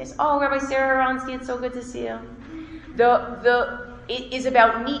messiness. Oh, Rabbi Sarah Aronsky, it's so good to see you. It is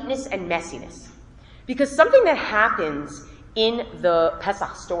about neatness and messiness. Because something that happens in the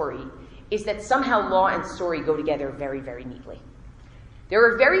Pesach story is that somehow law and story go together very, very neatly. There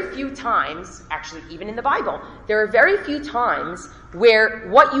are very few times, actually even in the Bible, there are very few times where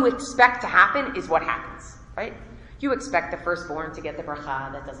what you expect to happen is what happens, right? You expect the firstborn to get the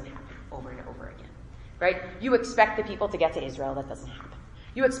bracha, that doesn't happen over and over again, right? You expect the people to get to Israel, that doesn't happen.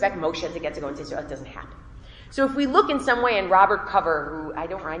 You expect Moshe to get to go into Israel, that doesn't happen. So if we look in some way, and Robert Cover, who I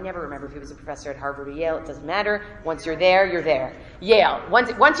never remember if he was a professor at Harvard or Yale, it doesn't matter. Once you're there, you're there. Yale.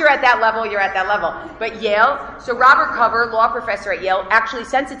 Once you're at that level, you're at that level. But Yale, so Robert Cover, law professor at Yale, actually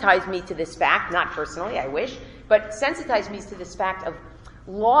sensitized me to this fact, not personally, I wish, but sensitized me to this fact of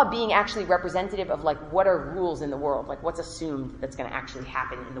law being actually representative of like what are rules in the world, like what's assumed that's going to actually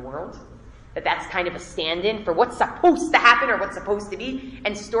happen in the world. That's kind of a stand-in for what's supposed to happen or what's supposed to be,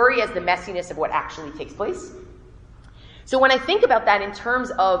 and story as the messiness of what actually takes place. So when I think about that in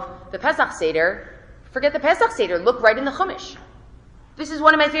terms of the Pesach Seder, forget the Pesach Seder, look right in the Chumash. This is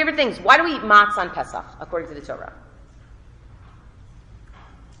one of my favorite things. Why do we eat matzah on Pesach, according to the Torah?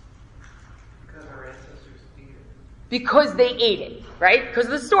 Because our ancestors ate it. Because they ate it, right? Because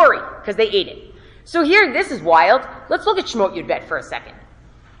of the story, because they ate it. So here, this is wild. Let's look at Shemot Yud Bet for a second.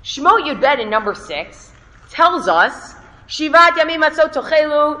 Shemot Yud Bet in number 6 tells us, Shivat Yamim Matzot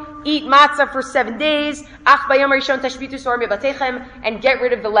Tochelu, eat matzah for 7 days, Ach Bayom Rishon Tashbitu Sor Mebatechem, and get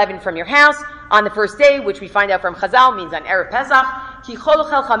rid of the leaven from your house on the first day, which we find out from Chazal means on Erev Pesach. Ki Chol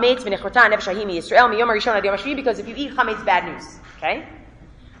Ochel Chametz V'Nechrota Nefesh Hahim Yisrael Miyom Rishon Ad Yom Hashvi, because if you eat chametz, bad news. Okay,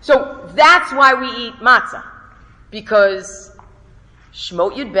 so that's why we eat matzah, because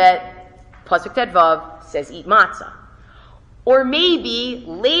Shemot Yud Bet Pasuk Tet Vav says eat matzah. Or maybe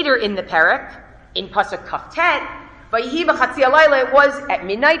later in the parak, in Pasuk Kaf Tet, Vayihi b'chatzi alayla, it was at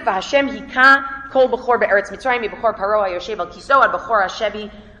midnight, V'Hashem hika kol b'chor be'eretz Mitzrayim, b'chor paro ha'yoshev al kiso, ad b'chor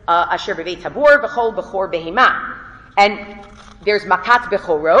ha'shevi asher b'veit tabor, v'chol b'chor behema. And there's makat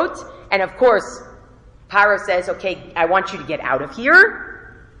b'chorot, and of course, Paro says, okay, I want you to get out of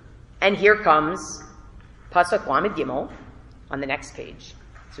here. And here comes Pasuk Lamed Gimel on the next page.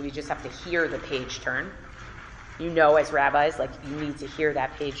 So we just have to hear the page turn. You know, as rabbis, like you need to hear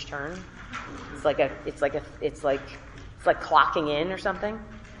that page turn. It's like clocking in or something.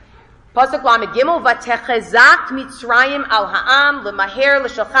 Pasuk Lamed Gimel, Vatechezak Mitzrayim al ha'am lemaher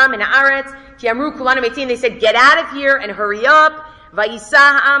l'shalcham min haaretz ki amru kulanu meitin. They said, get out of here and hurry up.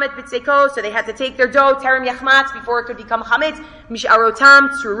 Vayisa ha'am et bitzeko. So they had to take their dough terem yachmatz before it could become chametz. Misharotam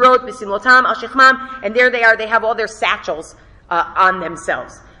tzurot b'simlotam al shechmam. And there they are. They have all their satchels on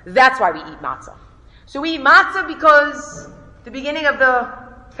themselves. That's why we eat matzah. So we eat matzah because the beginning of the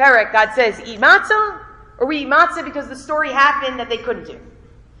parak, God says, eat matzah, or we eat matzah because the story happened that they couldn't do.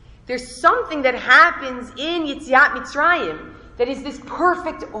 There's something that happens in Yetziat Mitzrayim that is this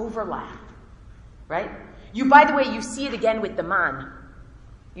perfect overlap, right? By the way, you see it again with the man.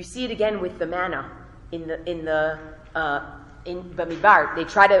 You see it again with the manna in Bamidbar.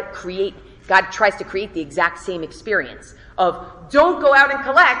 God tries to create the exact same experience of don't go out and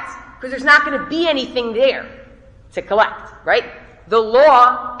collect because there's not going to be anything there to collect, right? The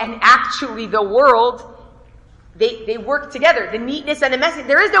law and actually the world, they work together. The neatness and the messiness.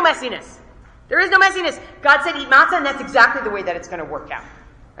 There is no messiness. There is no messiness. God said eat matzah, and that's exactly the way that it's going to work out,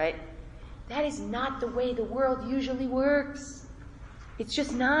 right? That is not the way the world usually works. It's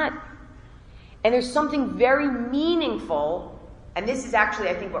just not. And there's something very meaningful, and this is actually,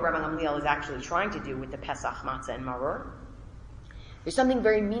 I think, what Rabbi Gamliel is actually trying to do with the Pesach matzah and maror. There's something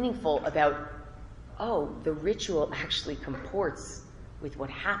very meaningful about, the ritual actually comports with what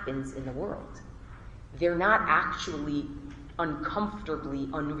happens in the world. They're not actually uncomfortably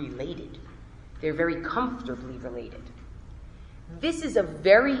unrelated. They're very comfortably related. This is a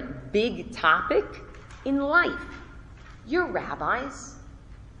very big topic in life. You're rabbis.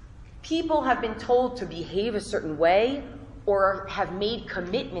 People have been told to behave a certain way or have made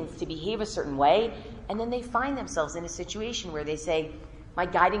commitments to behave a certain way, and then they find themselves in a situation where they say, my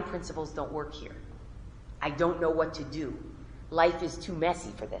guiding principles don't work here. I don't know what to do. Life is too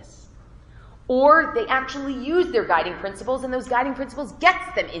messy for this. Or they actually use their guiding principles, and those guiding principles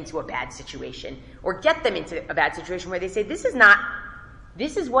gets them into a bad situation, or get them into a bad situation where they say, this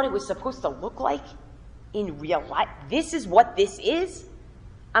is what it was supposed to look like in real life. This is what this is.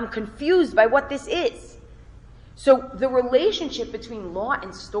 I'm confused by what this is. So the relationship between law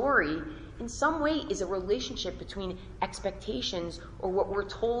and story in some way is a relationship between expectations or what we're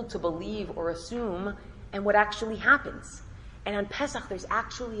told to believe or assume and what actually happens. And on Pesach, there's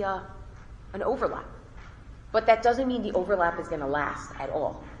actually an overlap. But that doesn't mean the overlap is going to last at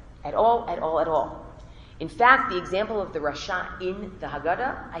all. At all, at all, at all. In fact, the example of the Rasha in the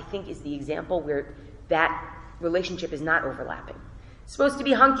Haggadah, I think, is the example where that relationship is not overlapping. It's supposed to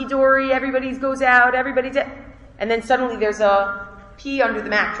be hunky-dory, everybody goes out, and then suddenly there's a pee under the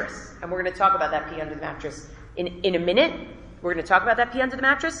mattress. And we're going to talk about that pee under the mattress in a minute. We're going to talk about that pee under the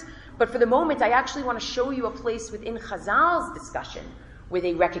mattress. But for the moment, I actually want to show you a place within Chazal's discussion where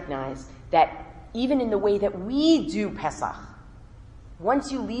they recognize that even in the way that we do Pesach,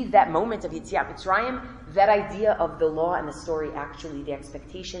 once you leave that moment of Yetziat Mitzrayim, that idea of the law and the story, actually the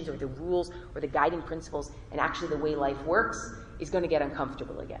expectations or the rules or the guiding principles and actually the way life works is going to get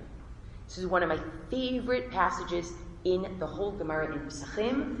uncomfortable again. This is one of my favorite passages in the whole Gemara in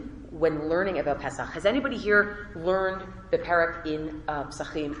Pesachim when learning about Pesach. Has anybody here learned the parak in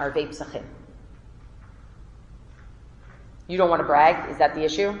Pesachim, Arvei Pesachim? You don't want to brag? Is that the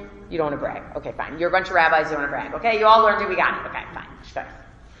issue? You don't want to brag. Okay, fine. You're a bunch of rabbis, you don't want to brag. Okay, you all learned it, we got it. Okay, fine.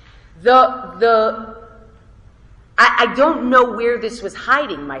 I don't know where this was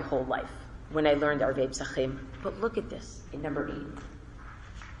hiding my whole life when I learned Arvei Pesachim, but look at this in number 8.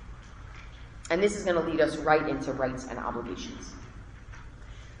 And this is going to lead us right into rights and obligations.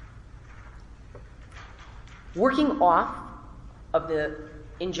 Working off of the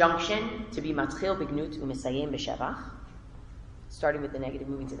injunction to be matchil b'gnut u'mesayem b'shevach, starting with the negative,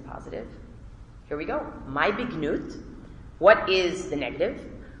 moving to the positive. Here we go. My bignut. What is the negative?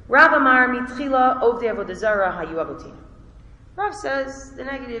 Rav Amar mitchila ovdei avodah zara hayu avotina. Rav says the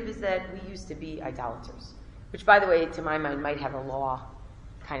negative is that we used to be idolaters, which, by the way, to my mind, might have a law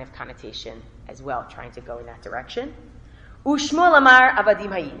kind of connotation as well, trying to go in that direction. Ushmuel Amar avadim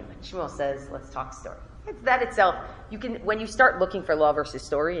hayim. Shmuel says, let's talk story. It's that itself. You can, when you start looking for law versus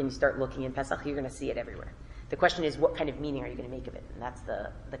story, and you start looking in Pesach, you're going to see it everywhere. The question is, what kind of meaning are you going to make of it? And that's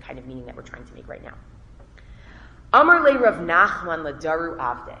the kind of meaning that we're trying to make right now. Amar le Rav Nachman ladaru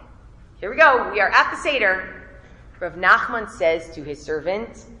avde. Here we go. We are at the Seder. Rav Nachman says to his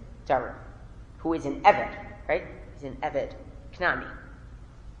servant, Daru, who is an Eved, right? He's an Eved, Knani.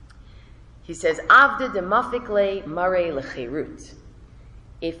 He says, Avde de mafik le mare lecherut.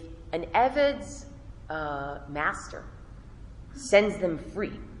 If an Eved's master sends them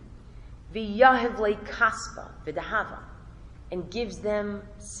free, v'yahev le kaspa v'dahava, and gives them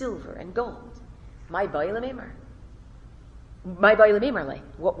silver and gold, my baile memar. My baile memar le.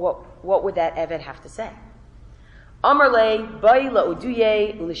 What would that Eved have to say? Amar le baile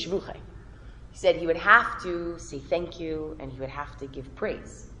uduye lishvuche. He said he would have to say thank you and he would have to give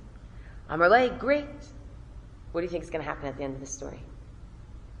praise. Amar le, great. What do you think is going to happen at the end of the story?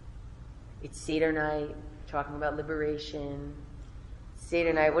 It's Seder night, talking about liberation.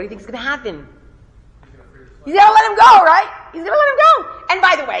 Seder night, what do you think is going to happen? He's going to let him go, right? He's going to let him go. And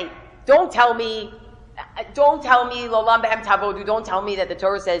by the way, don't tell me, Lolam Behem Tavodu, don't tell me that the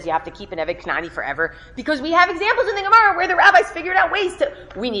Torah says you have to keep an Eved Knani forever, because we have examples in the Gemara where the rabbis figured out ways to,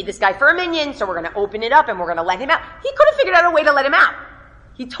 we need this guy for a minyan, so we're going to open it up and we're going to let him out. He could have figured out a way to let him out.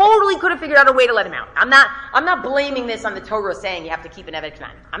 He totally could have figured out a way to let him out. I'm not blaming this on the Torah saying you have to keep an Eved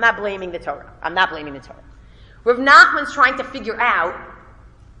Knani. I'm not blaming the Torah. Rav Nachman's trying to figure out,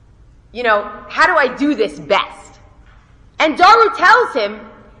 how do I do this best? And Daru tells him,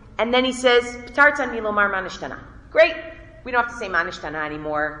 and then he says, P'tartan milomar manishtana. Great. We don't have to say manishtana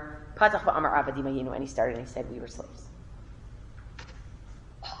anymore. Patach v'amar avadim hayinu. And he started and he said, we were slaves.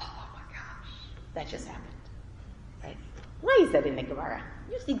 Oh my gosh. That just happened. Right? Why is that in the Gemara?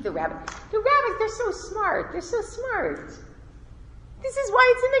 You think the rabbis, they're so smart. This is why it's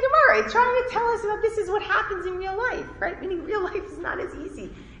in the Gemara. It's trying to tell us that this is what happens in real life, right? Meaning real life is not as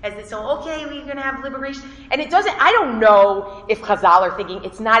easy as this. So, okay, we're going to have liberation. And it doesn't, I don't know if Chazal are thinking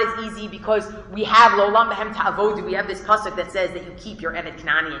it's not as easy because we have Lolam Behem Ta'avodu. We have this pasuk that says that you keep your Eved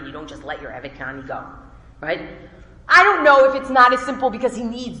Knani and you don't just let your Eved Knani go, right? I don't know if it's not as simple because he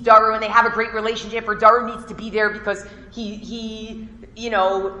needs Daru and they have a great relationship, or Daru needs to be there because he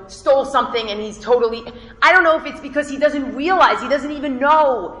stole something and he's totally, I don't know if it's because he doesn't realize, he doesn't even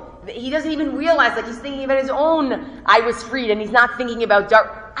realize, like he's thinking about his own, I was freed, and he's not thinking about Daru.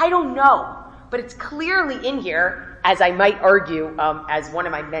 I don't know. But it's clearly in here, as I might argue, as one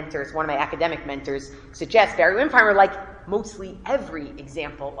of my academic mentors suggests, Barry Wimpheimer, like mostly every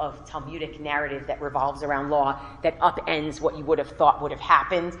example of Talmudic narrative that revolves around law, that upends what you would have thought would have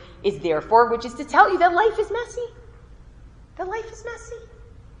happened, is therefore, which is to tell you that life is messy.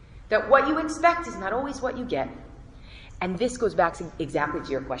 That what you expect is not always what you get. And this goes back exactly to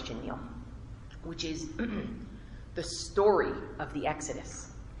your question, Neil, which is the story of the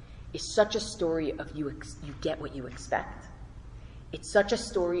Exodus is such a story of you get what you expect. It's such a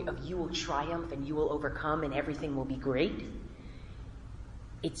story of you will triumph and you will overcome and everything will be great.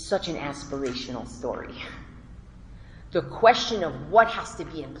 It's such an aspirational story. The question of what has to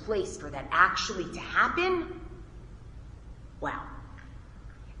be in place for that actually to happen, wow.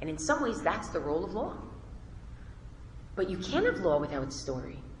 And in some ways, that's the role of law. But you can't have law without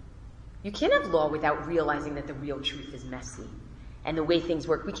story. You can't have law without realizing that the real truth is messy and the way things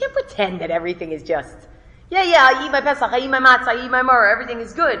work. We can't pretend that everything is just, I eat my Pesach, I eat my matzah, I eat my maror, everything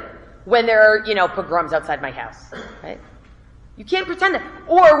is good when there are, pogroms outside my house, right? You can't pretend that.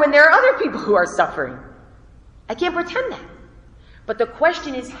 Or when there are other people who are suffering. I can't pretend that. But the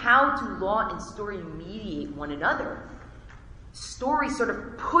question is, how do law and story mediate one another? Story sort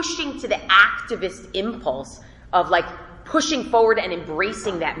of pushing to the activist impulse of like pushing forward and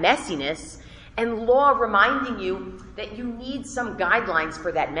embracing that messiness, and law reminding you that you need some guidelines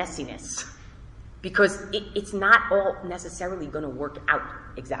for that messiness, because it's not all necessarily going to work out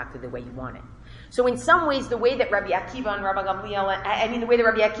exactly the way you want it. So in some ways, the way that Rabbi Akiva and Rabbi Gamliel, the way that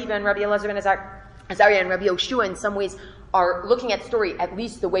Rabbi Akiva and Rabbi Elazar ben Azariah and Rabbi Yoshua in some ways are looking at story, at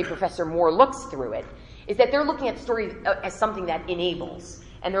least the way Professor Moore looks through it, is that they're looking at story as something that enables.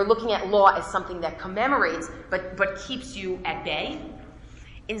 And they're looking at law as something that commemorates, but keeps you at bay.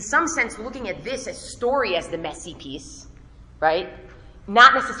 In some sense, looking at this as story as the messy piece, right,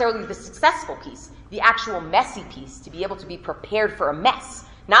 not necessarily the successful piece, the actual messy piece, to be able to be prepared for a mess,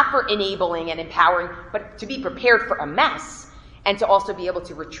 not for enabling and empowering, but to be prepared for a mess, and to also be able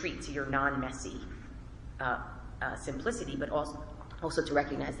to retreat to your non-messy simplicity, but also to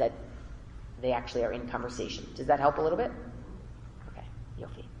recognize that they actually are in conversation. Does that help a little bit? Okay,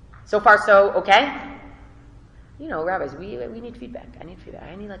 Yofi. So far, so okay? You know, rabbis, we need feedback. I need feedback.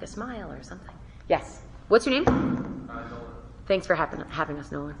 I need like a smile or something. Yes. What's your name? Nolan. Thanks for having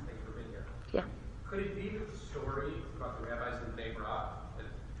us, Nolan. Thank you for being here. Yeah. Could it be that the story about the rabbis and the brought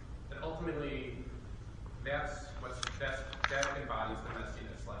that ultimately that embodies the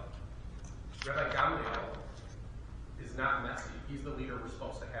messiness? Like Rabbi Gamliel is not messy. He's the leader we're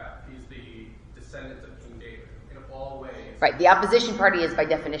supposed to have. He's the descendant of King David in all ways. Right. The opposition party is by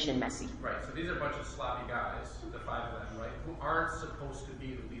definition messy. Right. So these are a bunch of sloppy guys, the five of them, right, who aren't supposed to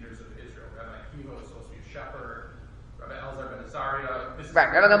be the leaders of Israel. Rabbi Akiva was supposed to be a shepherd. Rabbi Elazar ben Azariah.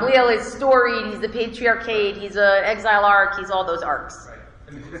 Right. Rabbi Gamliel is storied. He's the patriarchate. He's an exile arc. He's all those arcs. Right.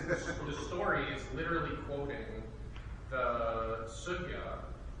 I mean, the story is literally quoting the Sugya.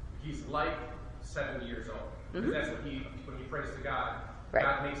 He's like 70 years old. Mm-hmm. That's what when he prays to God, right.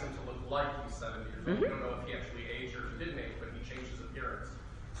 God makes him to look like he's 7 years old. Mm-hmm. We don't know if he actually aged or if he didn't age, but he changed his appearance.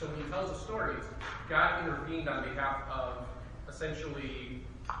 So when he tells the stories, God intervened on behalf of essentially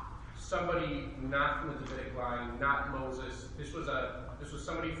somebody not from the Davidic line, not Moses. This was an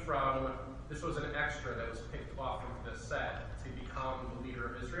extra that was picked off of the set to become the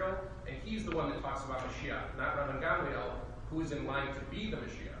leader of Israel, and he's the one that talks about Mashiach, not Rabbi Gamliel, who is in line to be the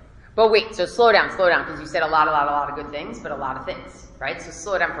Mashiach. But wait, so slow down, because you said a lot of good things, but a lot of things, right? So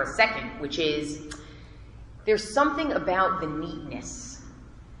slow down for a second, which is, there's something about the neatness.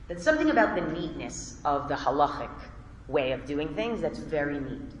 There's something about the neatness of the halachic way of doing things that's very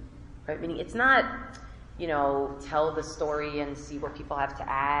neat, right? Meaning it's not, tell the story and see what people have to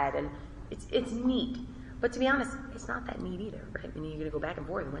add, and it's neat. But to be honest, it's not that neat either, right? Meaning you're going to go back and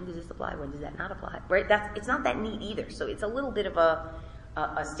forth. When does this apply? When does that not apply? Right? It's not that neat either. So it's a little bit of a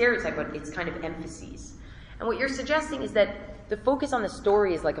stereotype, but it's kind of emphases. And what you're suggesting is that the focus on the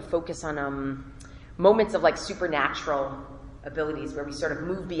story is like a focus on moments of like supernatural abilities where we sort of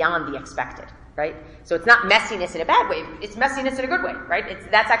move beyond the expected, right? So it's not messiness in a bad way, it's messiness in a good way,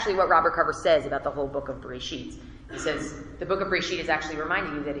 right? That's actually what Robert Carver says about the whole book of Bereshit. He says the book of Bereshit is actually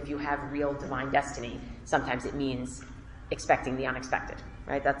reminding you that if you have real divine destiny, sometimes it means expecting the unexpected,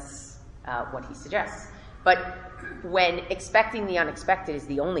 right? That's what he suggests. But when expecting the unexpected is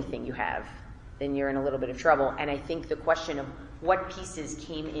the only thing you have, then you're in a little bit of trouble. And I think the question of what pieces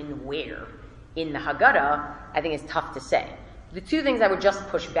came in where in the Haggadah, I think is tough to say. The two things I would just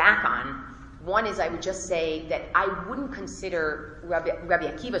push back on, one is I would just say that I wouldn't consider Rabbi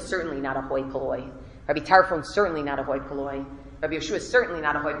Akiva certainly not a hoi polloi. Rabbi Tarfon certainly not a hoi polloi. Rabbi Yeshua is certainly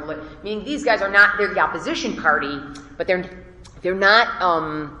not a hoi polloi. Meaning these guys they're the opposition party, but they're not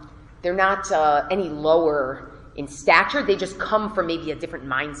any lower in stature. They just come from maybe a different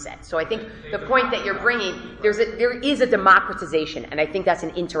mindset. So I think the point that you're bringing, there is a democratization, and I think that's an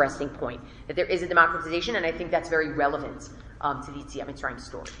interesting point, that there is a democratization, and I think that's very relevant to the Yetziat Mitzrayim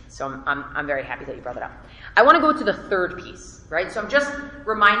story. So I'm very happy that you brought that up. I want to go to the third piece, right? So I'm just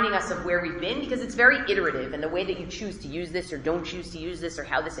reminding us of where we've been, because it's very iterative, and the way that you choose to use this or don't choose to use this, or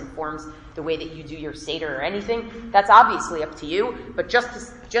how this informs the way that you do your Seder or anything, that's obviously up to you. But just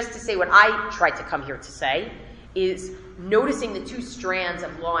to say what I tried to come here to say is noticing the two strands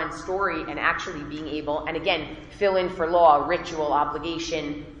of law and story, and actually being able, and again, fill in for law, ritual,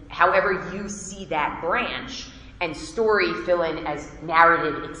 obligation, however you see that branch, and story fill in as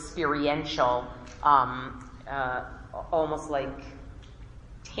narrative, experiential, almost like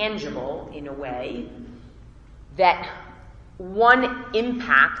tangible in a way, that one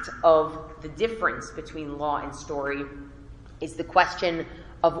impact of the difference between law and story is the question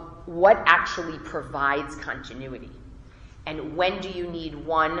of what actually provides continuity. And when do you need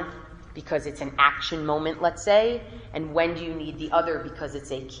one because it's an action moment, let's say, and when do you need the other because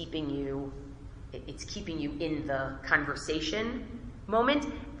it's keeping you in the conversation moment?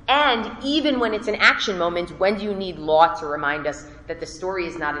 And even when it's an action moment, when do you need law to remind us that the story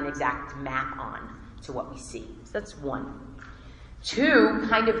is not an exact map on to what we see? So that's one. Two,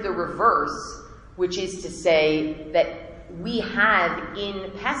 kind of the reverse, which is to say that we have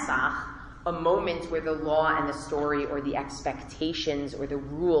in Pesach a moment where the law and the story, or the expectations or the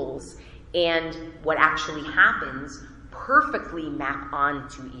rules and what actually happens perfectly map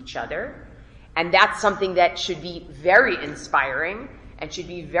onto each other. And that's something that should be very inspiring and should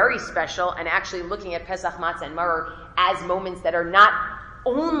be very special, and actually looking at Pesach, Matzah, and Maror as moments that are not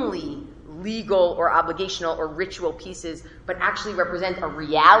only legal or obligational or ritual pieces, but actually represent a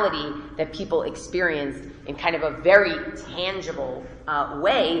reality that people experience in kind of a very tangible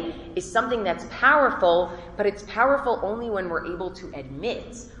way, is something that's powerful, but it's powerful only when we're able to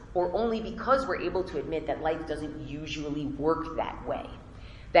admit, or only because we're able to admit that life doesn't usually work that way.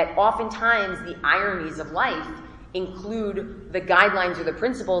 That oftentimes the ironies of life include the guidelines or the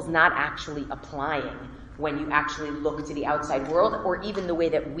principles not actually applying when you actually look to the outside world, or even the way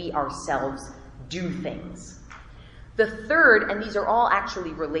that we ourselves do things. The third, and these are all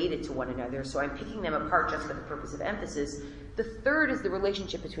actually related to one another, so I'm picking them apart just for the purpose of emphasis, the third is the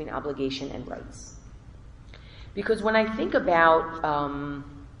relationship between obligation and rights. Because when I think about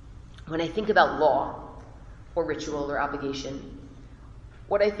law, or ritual, or obligation,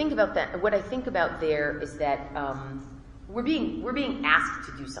 what I think about there is that we're being asked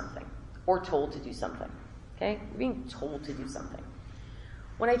to do something, or told to do something. Okay? We're being told to do something.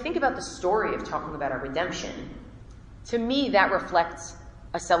 When I think about the story of talking about our redemption, to me that reflects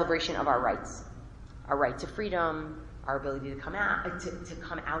a celebration of our rights. Our right to freedom, our ability to come out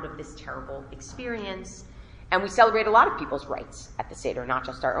of this terrible experience. And we celebrate a lot of people's rights at the Seder, not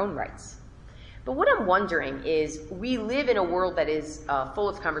just our own rights. But what I'm wondering is, we live in a world that is full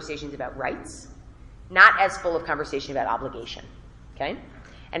of conversations about rights, not as full of conversation about obligation. Okay?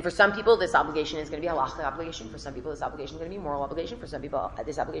 And for some people, this obligation is going to be a halachic obligation. For some people, this obligation is going to be a moral obligation. For some people,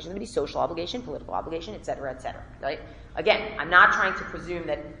 this obligation is going to be social obligation, political obligation, et cetera, right? Again, I'm not trying to presume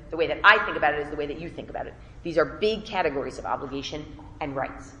that the way that I think about it is the way that you think about it. These are big categories of obligation and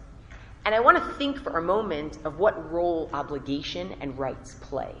rights. And I want to think for a moment of what role obligation and rights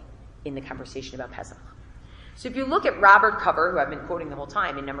play in the conversation about Pesach. So if you look at Robert Cover, who I've been quoting the whole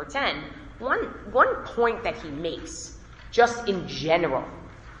time, in number 10, one point that he makes, just in general,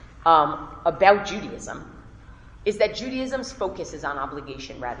 about Judaism, is that Judaism's focus is on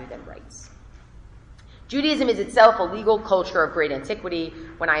obligation rather than rights. Judaism is itself a legal culture of great antiquity.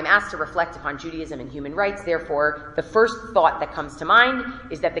 When I am asked to reflect upon Judaism and human rights, therefore, the first thought that comes to mind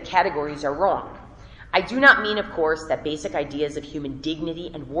is that the categories are wrong. I do not mean, of course, that basic ideas of human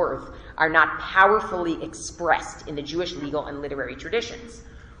dignity and worth are not powerfully expressed in the Jewish legal and literary traditions.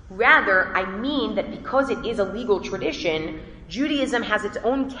 Rather, I mean that because it is a legal tradition, Judaism has its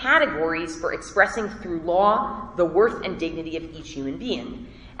own categories for expressing through law the worth and dignity of each human being.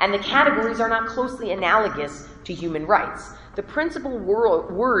 And the categories are not closely analogous to human rights. The principal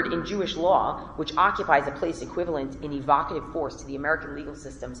word in Jewish law, which occupies a place equivalent in evocative force to the American legal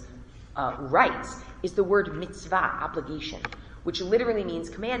system's rights, is the word mitzvah, obligation, which literally means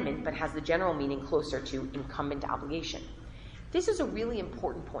commandment, but has the general meaning closer to incumbent obligation. This is a really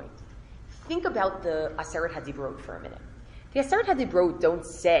important point. Think about the Aseret HaDibrot for a minute. The Aseret HaDibrot don't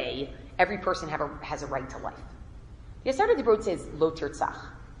say every person has a right to life. The Aseret HaDibrot says lo tirtzach.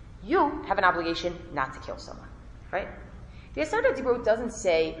 You have an obligation not to kill someone, right? The Aseret HaDibrot doesn't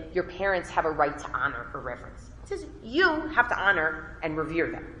say your parents have a right to honor or reverence. It says you have to honor and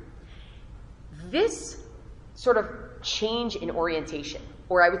revere them. This sort of change in orientation,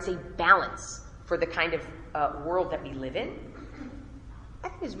 or I would say balance, for the kind of world that we live in, I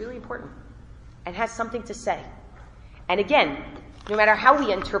think is really important and has something to say. And again, no matter how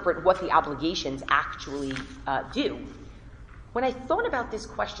we interpret what the obligations actually do, when I thought about this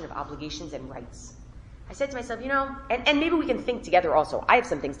question of obligations and rights, I said to myself, and maybe we can think together also. I have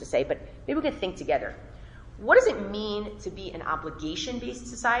some things to say, but maybe we can think together. What does it mean to be an obligation-based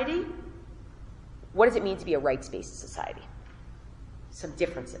society? What does it mean to be a rights-based society? Some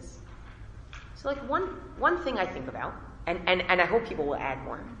differences. So like one thing I think about, and I hope people will add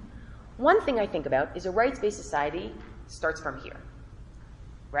more. One thing I think about is a rights-based society starts from here,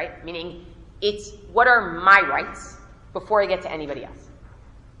 right? Meaning it's what are my rights before I get to anybody else.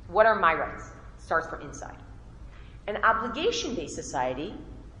 What are my rights? Starts from inside. An obligation-based society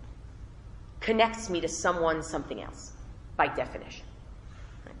connects me to something else, by definition.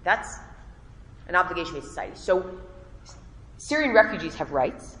 Right? That's an obligation-based society. So Syrian refugees have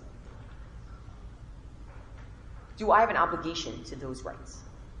rights. Do I have an obligation to those rights?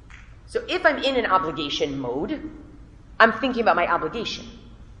 So if I'm in an obligation mode, I'm thinking about my obligation.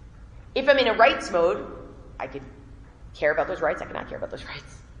 If I'm in a rights mode, I could care about those rights, I cannot care about those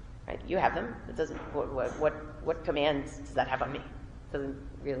rights. Right? You have them. It doesn't. What commands does that have on me? It doesn't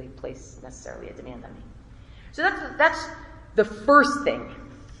really place necessarily a demand on me. So that's the first thing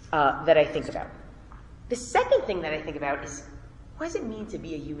that I think about. The second thing that I think about is, what does it mean to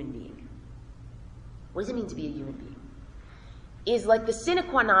be a human being? What does it mean to be a human being? Is like the sine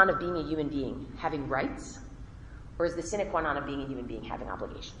qua non of being a human being having rights, or is the sine qua non of being a human being having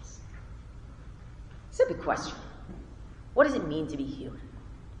obligations? It's a big question. What does it mean to be human?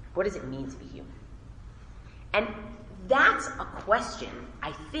 What does it mean to be human? And that's a question,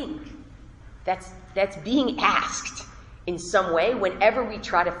 I think, that's being asked in some way whenever we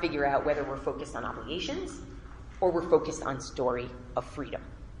try to figure out whether we're focused on obligations or we're focused on story of freedom,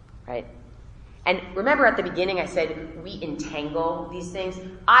 right? And remember at the beginning I said we entangle these things.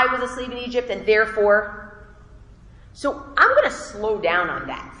 I was a slave in Egypt and therefore... So I'm going to slow down on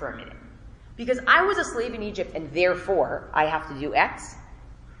that for a minute. Because I was a slave in Egypt and therefore I have to do X.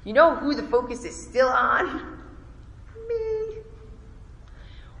 You know who the focus is still on? Me.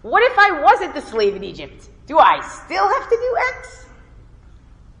 What if I wasn't the slave in Egypt? Do I still have to do X?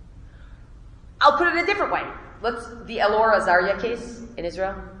 I'll put it a different way. The Elor Azaria case in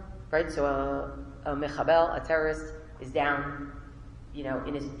Israel, right? So a mechabel, a terrorist, is down, in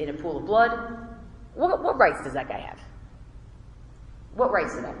a pool of blood. What rights does that guy have? What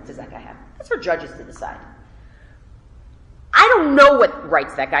rights does that guy have? That's for judges to decide. I don't know what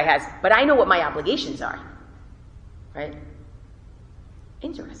rights that guy has, but I know what my obligations are. Right?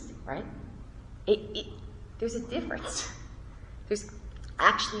 Interesting, right? There's a difference. There's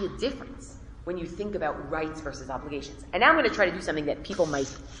actually a difference when you think about rights versus obligations. And now I'm going to try to do something that people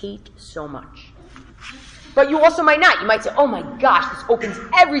might hate so much. But you also might not. You might say, oh my gosh, this opens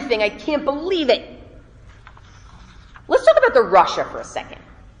everything. I can't believe it. Let's talk about the Russia for a second.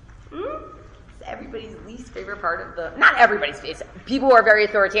 It's everybody's least favorite part of the... Not everybody's favorite. People who are very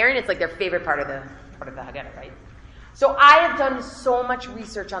authoritarian, it's like their favorite part of the Haggadah, right? So I have done so much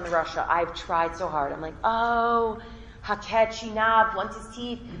research on the Russia. I've tried so hard. I'm like, Haket Shinav, blunt his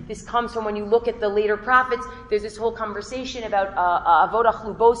teeth. This comes from when you look at the later prophets. There's this whole conversation about Avodah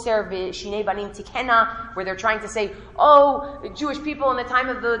Chluboser v'Shinei Banim Tikena, where they're trying to say, Jewish people in the time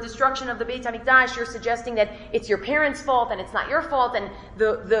of the destruction of the Beit HaMikdash, you're suggesting that it's your parents' fault and it's not your fault. And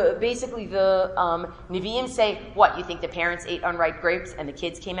basically the Nevi'im say, what, you think the parents ate unripe grapes and the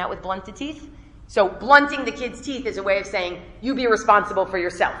kids came out with blunted teeth? So blunting the kids' teeth is a way of saying, you be responsible for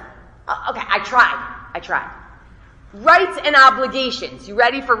yourself. Okay, I tried. Rights and obligations. You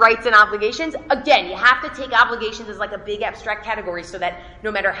ready for rights and obligations? Again, you have to take obligations as like a big abstract category so that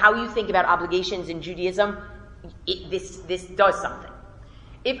no matter how you think about obligations in Judaism, this does something.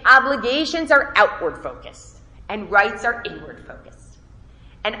 If obligations are outward focused and rights are inward focused,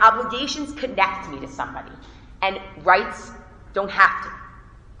 and obligations connect me to somebody and rights don't have to.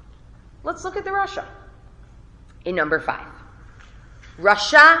 Let's look at the Rasha. In number 5.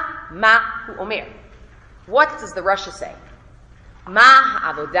 Rasha ma hu omer. What does the Rasha say? Ma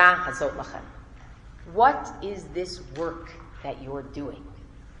ha'avodah hazot lachem. What is this work that you're doing?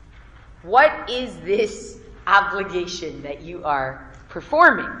 What is this obligation that you are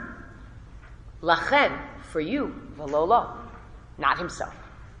performing? Lachem, for you, v'lo lo, not himself.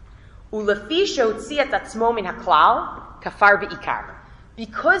 Ulefi she'hotzi et atzmo min haklal kafar v'ikar.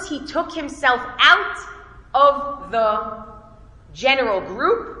 Because he took himself out of the general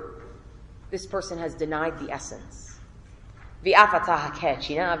group, this person has denied the essence.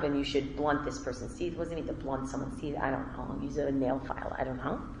 And you should blunt this person's teeth. What does it mean to blunt someone's teeth? I don't know. Use a nail file. I don't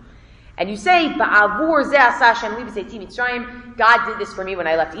know. And you say, God did this for me when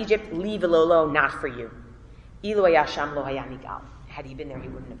I left Egypt. Leave alolo, not for you. Had he been there, he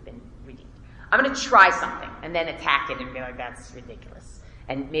wouldn't have been redeemed. I'm going to try something and then attack it and be like, that's ridiculous.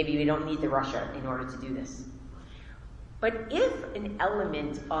 And maybe we don't need the Russia in order to do this. But if an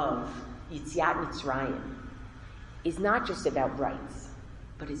element of Yetziat Mitzrayim is not just about rights,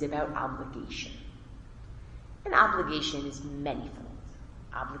 but is about obligation. And obligation is manifold.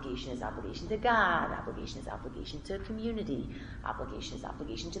 Obligation is obligation to God. Obligation is obligation to community. Obligation is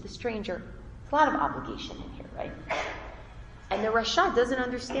obligation to the stranger. There's a lot of obligation in here, right? And the Rasha doesn't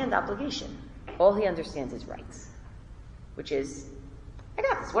understand obligation. All he understands is rights, which is, I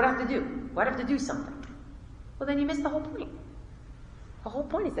got this. What do I have to do? What do I have to do something? Well, then you miss the whole point. The whole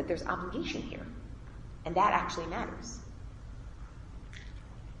point is that there's obligation here. And that actually matters.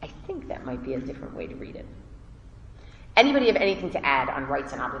 I think that might be a different way to read it. Anybody have anything to add on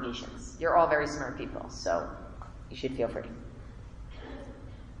rights and obligations? You're all very smart people, so you should feel free.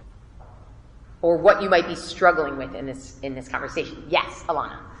 Or what you might be struggling with in this conversation. Yes,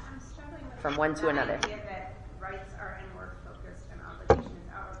 Alana. I'm struggling with from one to another. The idea that rights are inward focused and obligation is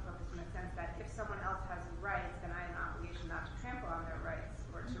outward focused, in the sense that if someone else has rights, then I have an obligation not to trample on their rights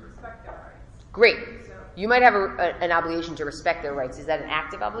or to respect their rights. Great. So, You might have an obligation to respect their rights. Is that an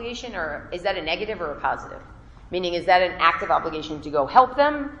active obligation, or is that a negative or a positive? Meaning, is that an active obligation to go help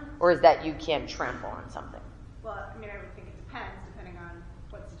them, or is that you can't trample on something? well, I mean, I would think it depends, depending on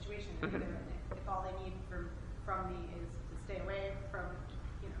what situation. If all they need from me is to stay away from,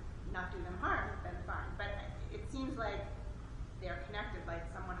 not do them harm, then fine. But it seems like they're connected, like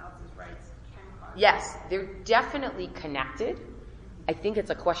someone else yes, they're definitely connected. I think it's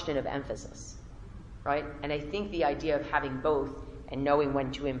a question of emphasis, right? And I think the idea of having both and knowing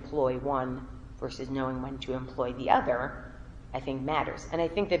when to employ one versus knowing when to employ the other, I think matters. And I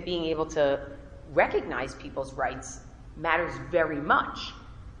think that being able to recognize people's rights matters very much,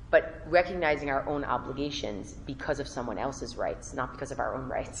 but recognizing our own obligations because of someone else's rights, not because of our own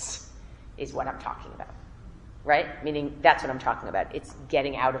rights, is what I'm talking about, right? Meaning that's what I'm talking about. It's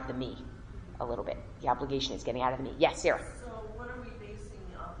getting out of the me a little bit. The obligation is getting out of the me. Yes, Sarah? So what are we basing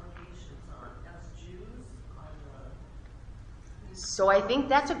the obligations on? As Jews? So I think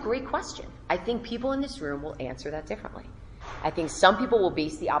that's a great question. I think people in this room will answer that differently. I think some people will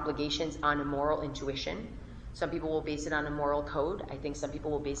base the obligations on a moral intuition. Some people will base it on a moral code. I think some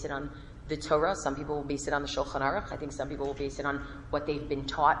people will base it on the Torah. Some people will base it on the Shulchan Aruch. I think some people will base it on what they've been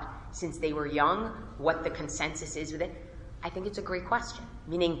taught since they were young, what the consensus is with it. I think it's a great question.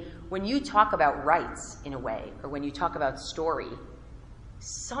 Meaning, when you talk about rights in a way, or when you talk about story,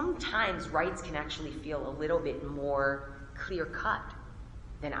 sometimes rights can actually feel a little bit more clear-cut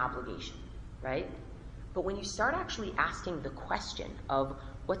than obligation, right? But when you start actually asking the question of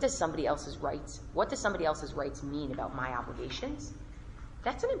what does somebody else's rights mean about my obligations,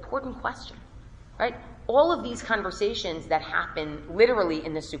 that's an important question, right? All of these conversations that happen literally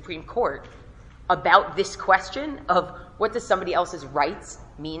in the Supreme Court about this question of what does somebody else's rights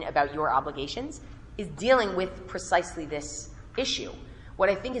mean about your obligations is dealing with precisely this issue. What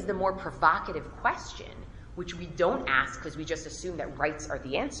I think is the more provocative question, which we don't ask because we just assume that rights are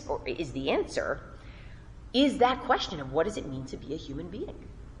the answer, or is the answer, is that question of what does it mean to be a human being?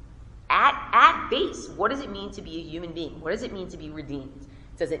 At base, what does it mean to be a human being? What does it mean to be redeemed?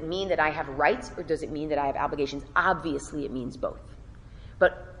 Does it mean that I have rights, or does it mean that I have obligations? Obviously, it means both.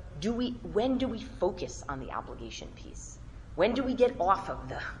 But when do we focus on the obligation piece? When do we get off of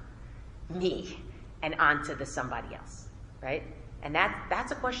the me and onto the somebody else, right? And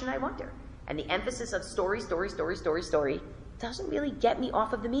that's a question I wonder. And the emphasis of story doesn't really get me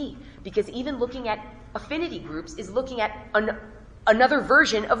off of the me. Because even looking at affinity groups is looking at another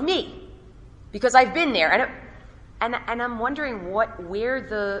version of me. Because I've been there. And I'm wondering where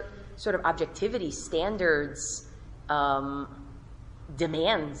the sort of objectivity standards,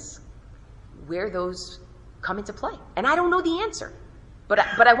 demands, where those come into play. And I don't know the answer. But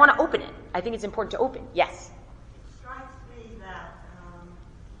I want to open it. I think it's important to open. Yes? It strikes me that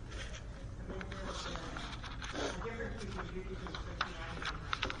there's a difference between Judaism and Christianity.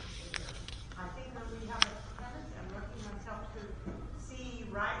 I think that we have a tendency, I'm looking myself to see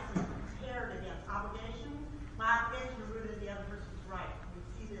rights as compared against obligations. My obligation is rooted in the other person's right. We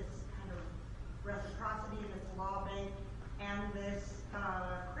see this kind of reciprocity in this law-based and this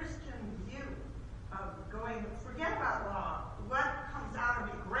Christian view of going, forget about law. What comes out of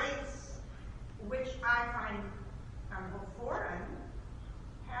it, grace, which I find foreign,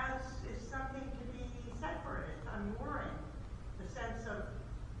 is something to be said for it. It's unmooring the sense of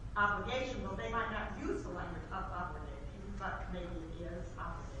obligation. Well, they might not use the language of obligation, but maybe it is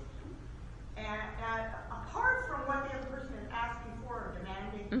obligation. And apart from what the other person is asking for or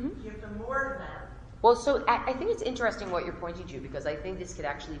demanding, give them more than that. Well, so I think it's interesting what you're pointing to, because I think this could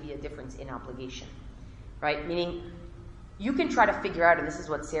actually be a difference in obligation, right? Meaning, you can try to figure out, and this is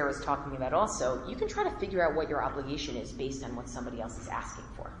what Sarah's talking about also, you can try to figure out what your obligation is based on what somebody else is asking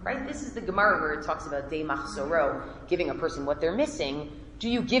for, right? This is the Gemara where it talks about Dei Machzoro, giving a person what they're missing. Do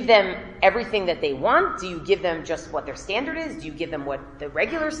you give them everything that they want? Do you give them just what their standard is? Do you give them what the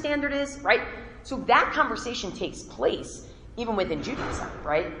regular standard is, right? So that conversation takes place even within Judaism,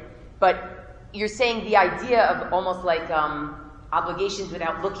 right? But you're saying the idea of almost like obligations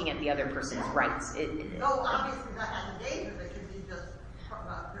without looking at the other person's rights. No, obviously that has a danger. It could be just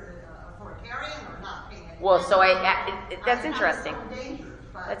authoritarian or not paying attention. Well, so that's interesting.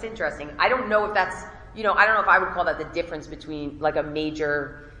 That's interesting. I don't know if that's, I don't know if I would call that the difference between, like a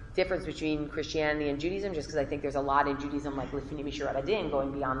major difference between Christianity and Judaism, just because I think there's a lot in Judaism, like Lifnei Mishurat Adin,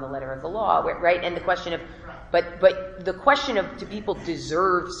 going beyond the letter of the law, right? And the question of, but the question of do people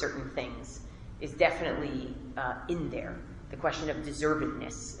deserve certain things is definitely in there. The question of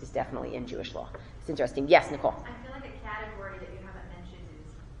deservedness is definitely in Jewish law. It's interesting. Yes, Nicole? I feel like a category that you haven't mentioned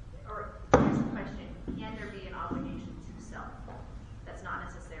is, or here's a question, can there be an obligation to self that's not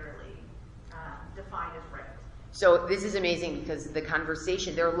necessarily defined as right? So this is amazing because the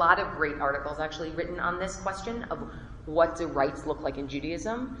conversation, there are a lot of great articles actually written on this question of what do rights look like in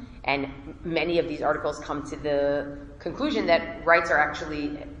Judaism, and many of these articles come to the conclusion that rights are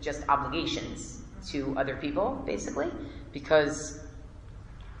actually just obligations to other people, basically, because,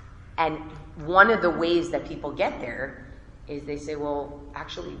 and one of the ways that people get there is they say, well,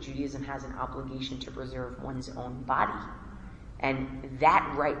 actually Judaism has an obligation to preserve one's own body. And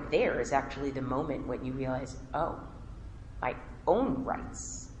that right there is actually the moment when you realize, oh, my own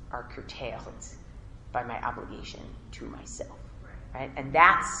rights are curtailed by my obligation to myself, right? And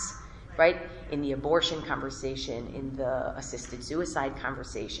that's, right, in the abortion conversation, in the assisted suicide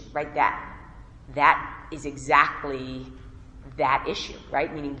conversation, right, that is exactly that issue,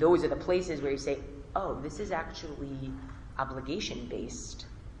 right? Meaning those are the places where you say, oh, this is actually obligation-based,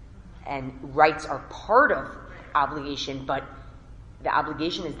 and rights are part of obligation, but the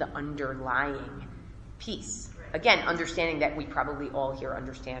obligation is the underlying piece. Again, understanding that we probably all here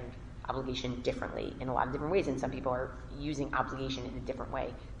understand obligation differently in a lot of different ways, and some people are using obligation in a different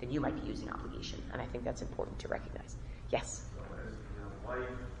way than you might be using obligation, and I think that's important to recognize. Yes? So as wife,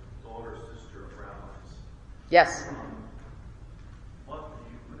 daughter, sister of rabbis. Yes?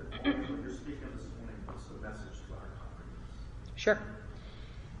 When you're speaking this morning, what's the message to our congregants? Sure.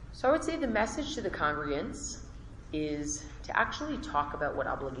 So I would say the message to the congregants is to actually talk about what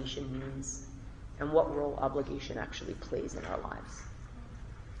obligation means and what role obligation actually plays in our lives.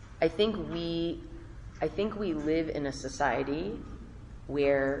 I think we live in a society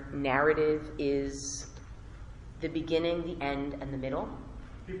where narrative is the beginning, the end, and the middle.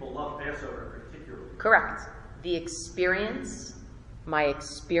 People love Passover particularly. Correct. The experience, my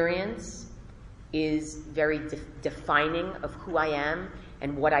experience, is very defining of who I am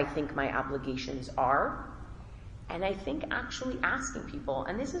and what I think my obligations are. And I think actually asking people,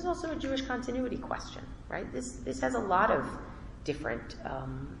 and this is also a Jewish continuity question, right? This has a lot of different,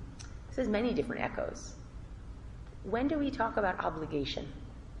 this has many different echoes. When do we talk about obligation?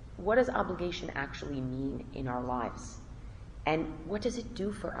 What does obligation actually mean in our lives? And what does it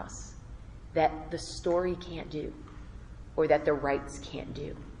do for us that the story can't do or that the rights can't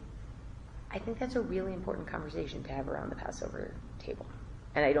do? I think that's a really important conversation to have around the Passover table.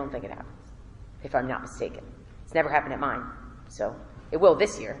 And I don't think it happens, if I'm not mistaken. It's never happened at mine. So it will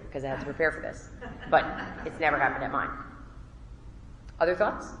this year, because I had to prepare for this. But it's never happened at mine. Other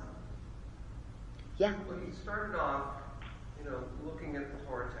thoughts? Yeah? Well, you started off, looking at the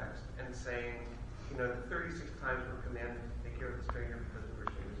Torah text and saying, the 36 times we're commanded to take care of the stranger because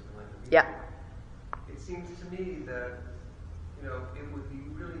we're strangers in the land of Egypt. Yeah. It seems to me that, it would be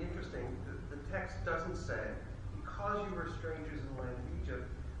really interesting. The text doesn't say, because you were strangers in the land of Egypt,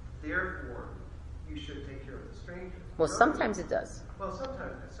 therefore you should take care of the stranger. Well, sometimes it does. Well,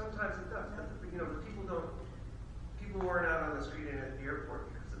 sometimes it does. But, people weren't out on the street and at the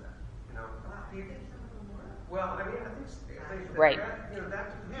airport because of that. Well, I think that, right. That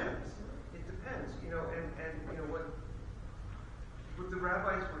depends. It depends. And what the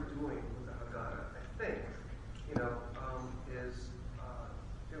rabbis were doing with the Haggadah, I think, is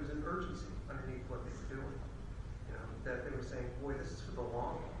there was an urgency underneath what they were doing. That they were saying, boy, this is for the long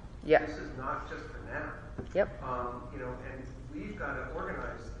haul. Yep. This is not just for now. Yep. And we've got to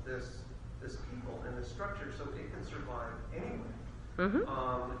organize this people and this structure so it can survive anyway. Mm-hmm.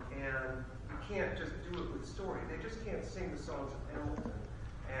 And you can't just do it with story. They just can't sing the songs of Hamilton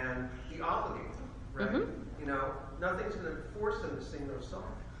and be obligated, right? Mm-hmm. Nothing's going to force them to sing those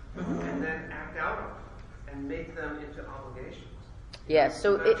songs and then act out of it and make them into obligations. Yeah,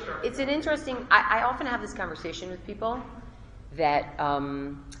 so it's an interesting, I often have this conversation with people that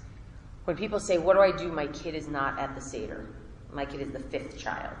when people say, what do I do? My kid is not at the Seder. My kid is the 5th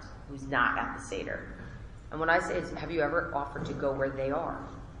child who's not at the Seder. And what I say is, have you ever offered to go where they are?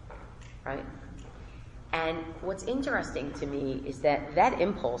 Right? And what's interesting to me is that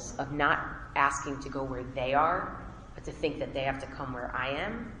impulse of not asking to go where they are, but to think that they have to come where I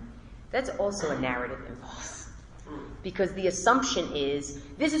am, that's also a narrative impulse. Because the assumption is,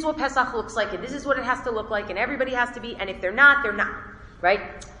 this is what Pesach looks like, and this is what it has to look like, and everybody has to be, and if they're not, they're not.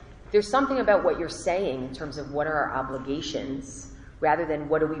 Right? There's something about what you're saying in terms of what are our obligations, rather than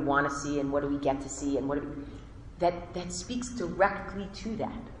what do we want to see and what do we get to see, and that speaks directly to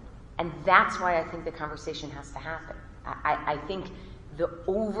that. And that's why I think the conversation has to happen. I think the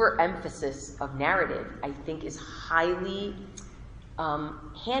overemphasis of narrative, I think, is highly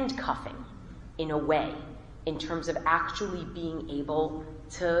handcuffing in a way, in terms of actually being able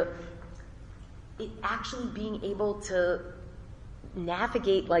to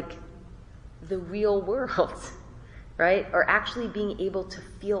navigate like the real world, right? Or actually being able to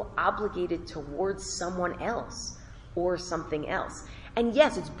feel obligated towards someone else or something else. And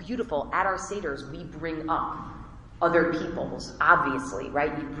yes, it's beautiful. At our Seders, we bring up other peoples, obviously,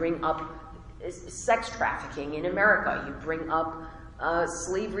 right? You bring up sex trafficking in America. You bring up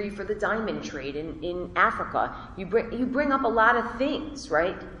slavery for the diamond trade in Africa. You bring up a lot of things,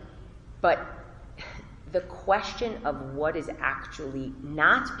 right? But the question of what is actually,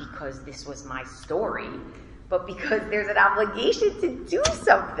 not because this was my story, but because there's an obligation to do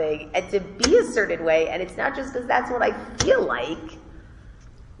something and to be a certain way, and it's not just because that's what I feel like.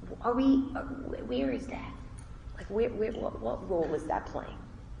 Where is that? Like, what role is that playing?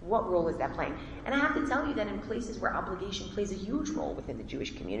 What role is that playing? And I have to tell you that in places where obligation plays a huge role within the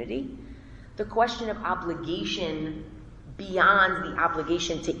Jewish community, the question of obligation beyond the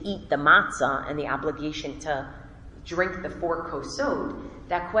obligation to eat the matzah and the obligation to drink the 4 kosod,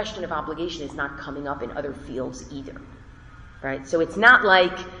 that question of obligation is not coming up in other fields either, right? So it's not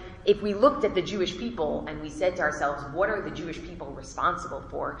like if we looked at the Jewish people and we said to ourselves, what are the Jewish people responsible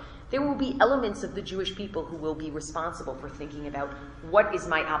for? There will be elements of the Jewish people who will be responsible for thinking about what is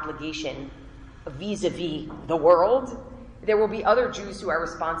my obligation vis-a-vis the world. There will be other Jews who are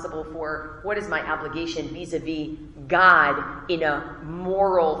responsible for what is my obligation vis-a-vis God in a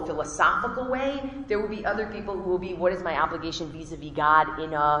moral, philosophical way. There will be other people who will be, what is my obligation vis-a-vis God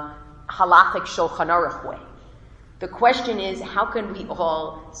in a halachic Shulchan Aruch way. The question is, how can we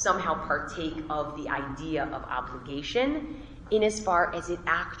all somehow partake of the idea of obligation in as far as it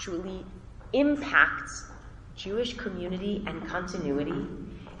actually impacts Jewish community and continuity?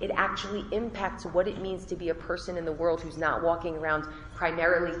 It actually impacts what it means to be a person in the world who's not walking around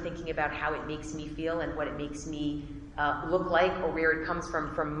primarily thinking about how it makes me feel and what it makes me look like or where it comes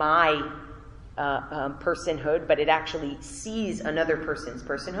from my personhood, but it actually sees another person's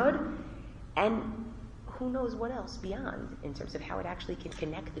personhood. And who knows what else beyond in terms of how it actually can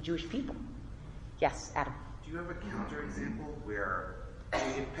connect the Jewish people. Yes, Adam. Do you have a counterexample where,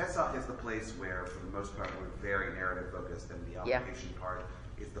 if Pesach is the place where, for the most part, we're very narrative focused and the obligation part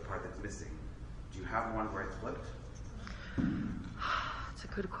is the part that's missing. Do you have one where it's flipped? It's a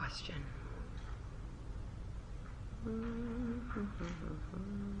good question.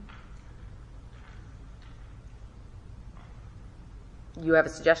 You have a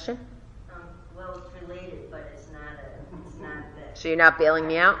suggestion? Well, it's related, but it's not that. So you're not bailing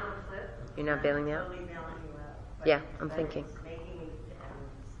me out? You're not bailing me out? Totally bailing you out. Yeah, I'm thinking. It's making me,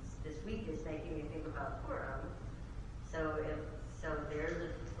 this week is making me think about Purim. So there's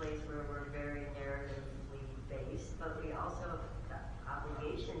a place where we're very narratively based, but we also, the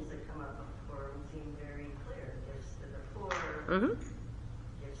obligations that come up of Purim seem very clear. Gifts to the poor,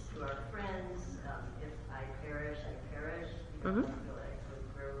 gifts to our friends. If I perish, I perish. You know, I feel like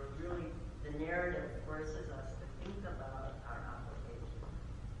where we're really, the narrative forces us to think about our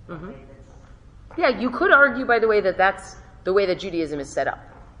obligation. Yeah, you could argue, by the way, that that's the way that Judaism is set up,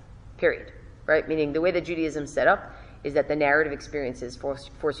 period, right? Meaning the way that Judaism is set up is that the narrative experiences force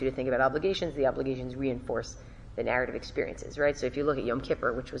you to think about obligations. The obligations reinforce the narrative experiences, right? So if you look at Yom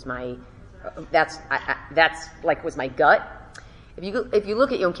Kippur, which was my, that's was my gut. If you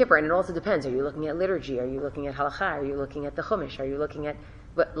look at Yom Kippur, and it also depends, are you looking at liturgy? Are you looking at halakha? Are you looking at the Chumash? Are you looking at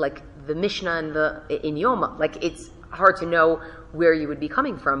the Mishnah in Yom? Like, it's hard to know where you would be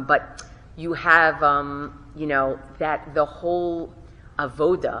coming from, but you have, that the whole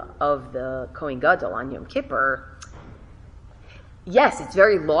avoda of the Kohen Gadol on Yom Kippur, yes, it's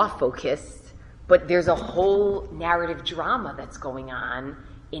very law-focused, but there's a whole narrative drama that's going on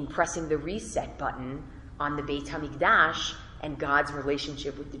in pressing the reset button on the Beit HaMikdash and God's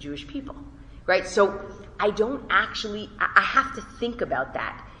relationship with the Jewish people, right? So I have to think about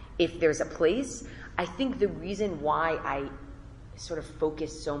that. If there's a place, I think the reason why I sort of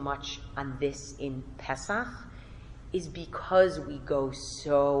focus so much on this in Pesach is because we go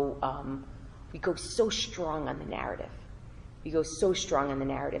so strong on the narrative. We go so strong on the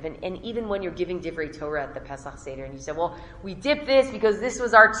narrative. And even when you're giving Divrei Torah at the Pesach Seder and you say, well, we did this because this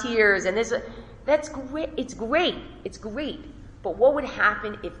was our tears and this, that's great. It's great. It's great. But what would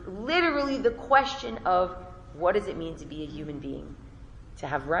happen if literally the question of what does it mean to be a human being? To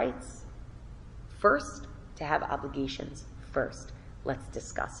have rights first, to have obligations first. Let's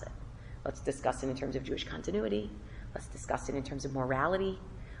discuss it. Let's discuss it in terms of Jewish continuity. Let's discuss it in terms of morality.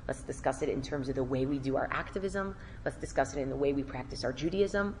 Let's discuss it in terms of the way we do our activism. Let's discuss it in the way we practice our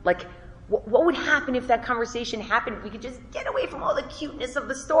Judaism. Like, what would happen if that conversation happened? If we could just get away from all the cuteness of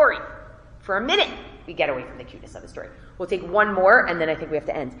the story. For a minute, we get away from the cuteness of the story. We'll take one more, and then I think we have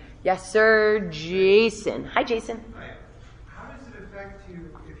to end. Yes, sir, Jason. Hi, Jason. Hi. How does it affect you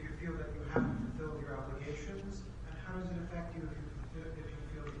if you feel that you haven't fulfilled your obligations? And how does it affect you if you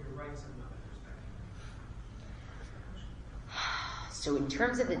feel that your rights have not been respected? So in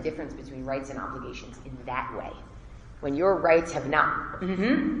terms of the difference between rights and obligations in that way, when your rights have not,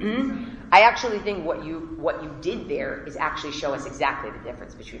 I actually think what you did there is actually show us exactly the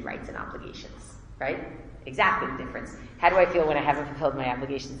difference between rights and obligations, right? Exactly the difference. How do I feel when I haven't fulfilled my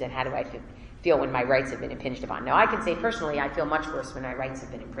obligations, and how do I feel when my rights have been impinged upon. Now, I can say personally, I feel much worse when my rights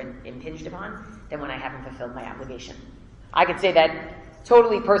have been impinged upon than when I haven't fulfilled my obligation. I can say that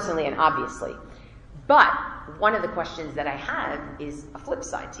totally personally and obviously. But one of the questions that I have is a flip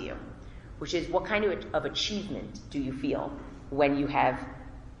side to you, which is what kind of achievement do you feel when you have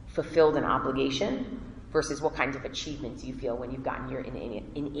fulfilled an obligation versus what kinds of achievement do you feel when you've gotten your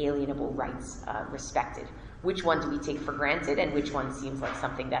inalienable rights respected? Which one do we take for granted and which one seems like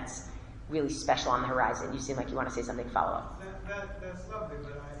something that's really special on the horizon? You seem like you want to say something follow-up. That's lovely,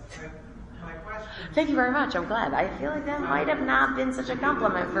 but my question... Thank you very much. I'm glad. I feel like that might have not been such a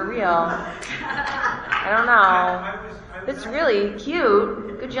compliment for real. I don't know. It's really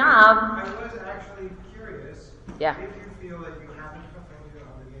cute. Good job. I was actually curious if you feel that you haven't fulfilled your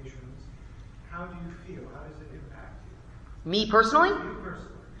obligations, how do you feel? How does it impact you? Me personally? You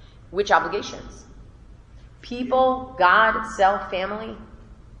personally. Which obligations? People, God, self, family,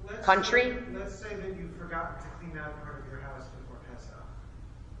 country? Let's say that you've forgotten to clean out part of your house before Pesach.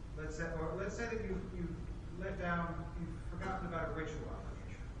 Let's say that you've let down, you've forgotten about a ritual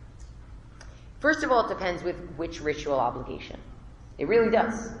obligation. First of all, it depends with which ritual obligation. It really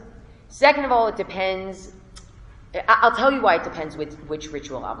does. Second of all, it depends. I'll tell you why it depends with which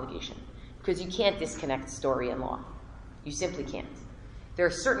ritual obligation. Because you can't disconnect story and law. You simply can't. There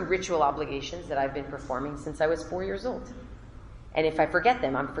are certain ritual obligations that I've been performing since I was 4 years old. And if I forget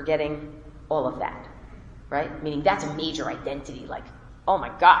them, I'm forgetting all of that, right? Meaning that's a major identity, like, oh my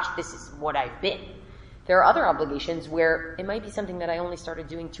gosh, this is what I've been. There are other obligations where it might be something that I only started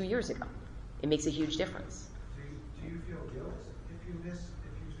doing 2 years ago. It makes a huge difference. Do you feel guilt if you do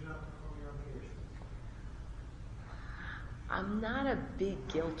not perform your obligations? I'm not a big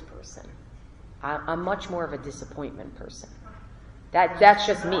guilt person. I'm much more of a disappointment person. That's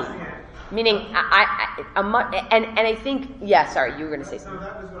just me. Meaning, I think, yeah, sorry, you were going to say something. No,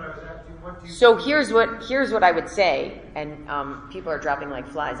 that was what I was asking. What do you So here's what I would say, and people are dropping like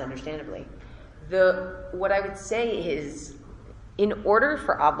flies, understandably. What I would say is, in order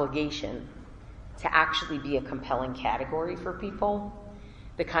for obligation to actually be a compelling category for people,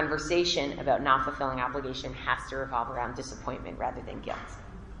 the conversation about not fulfilling obligation has to revolve around disappointment rather than guilt.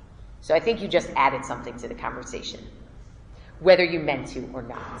 So I think you just added something to the conversation, whether you meant to or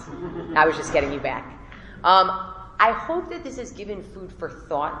not. I was just getting you back. I hope that this has given food for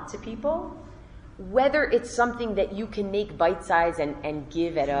thought to people. Whether it's something that you can make bite-sized and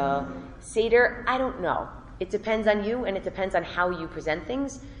give at a Seder, I don't know. It depends on you, and it depends on how you present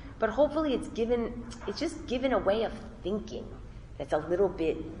things. But hopefully it's just given a way of thinking that's a little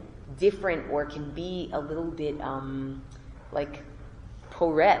bit different, or can be a little bit like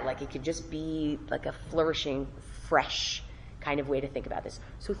Porette, like it could just be like a flourishing, fresh kind of way to think about this.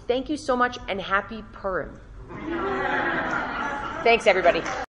 So thank you so much, and happy Purim. Thanks, everybody.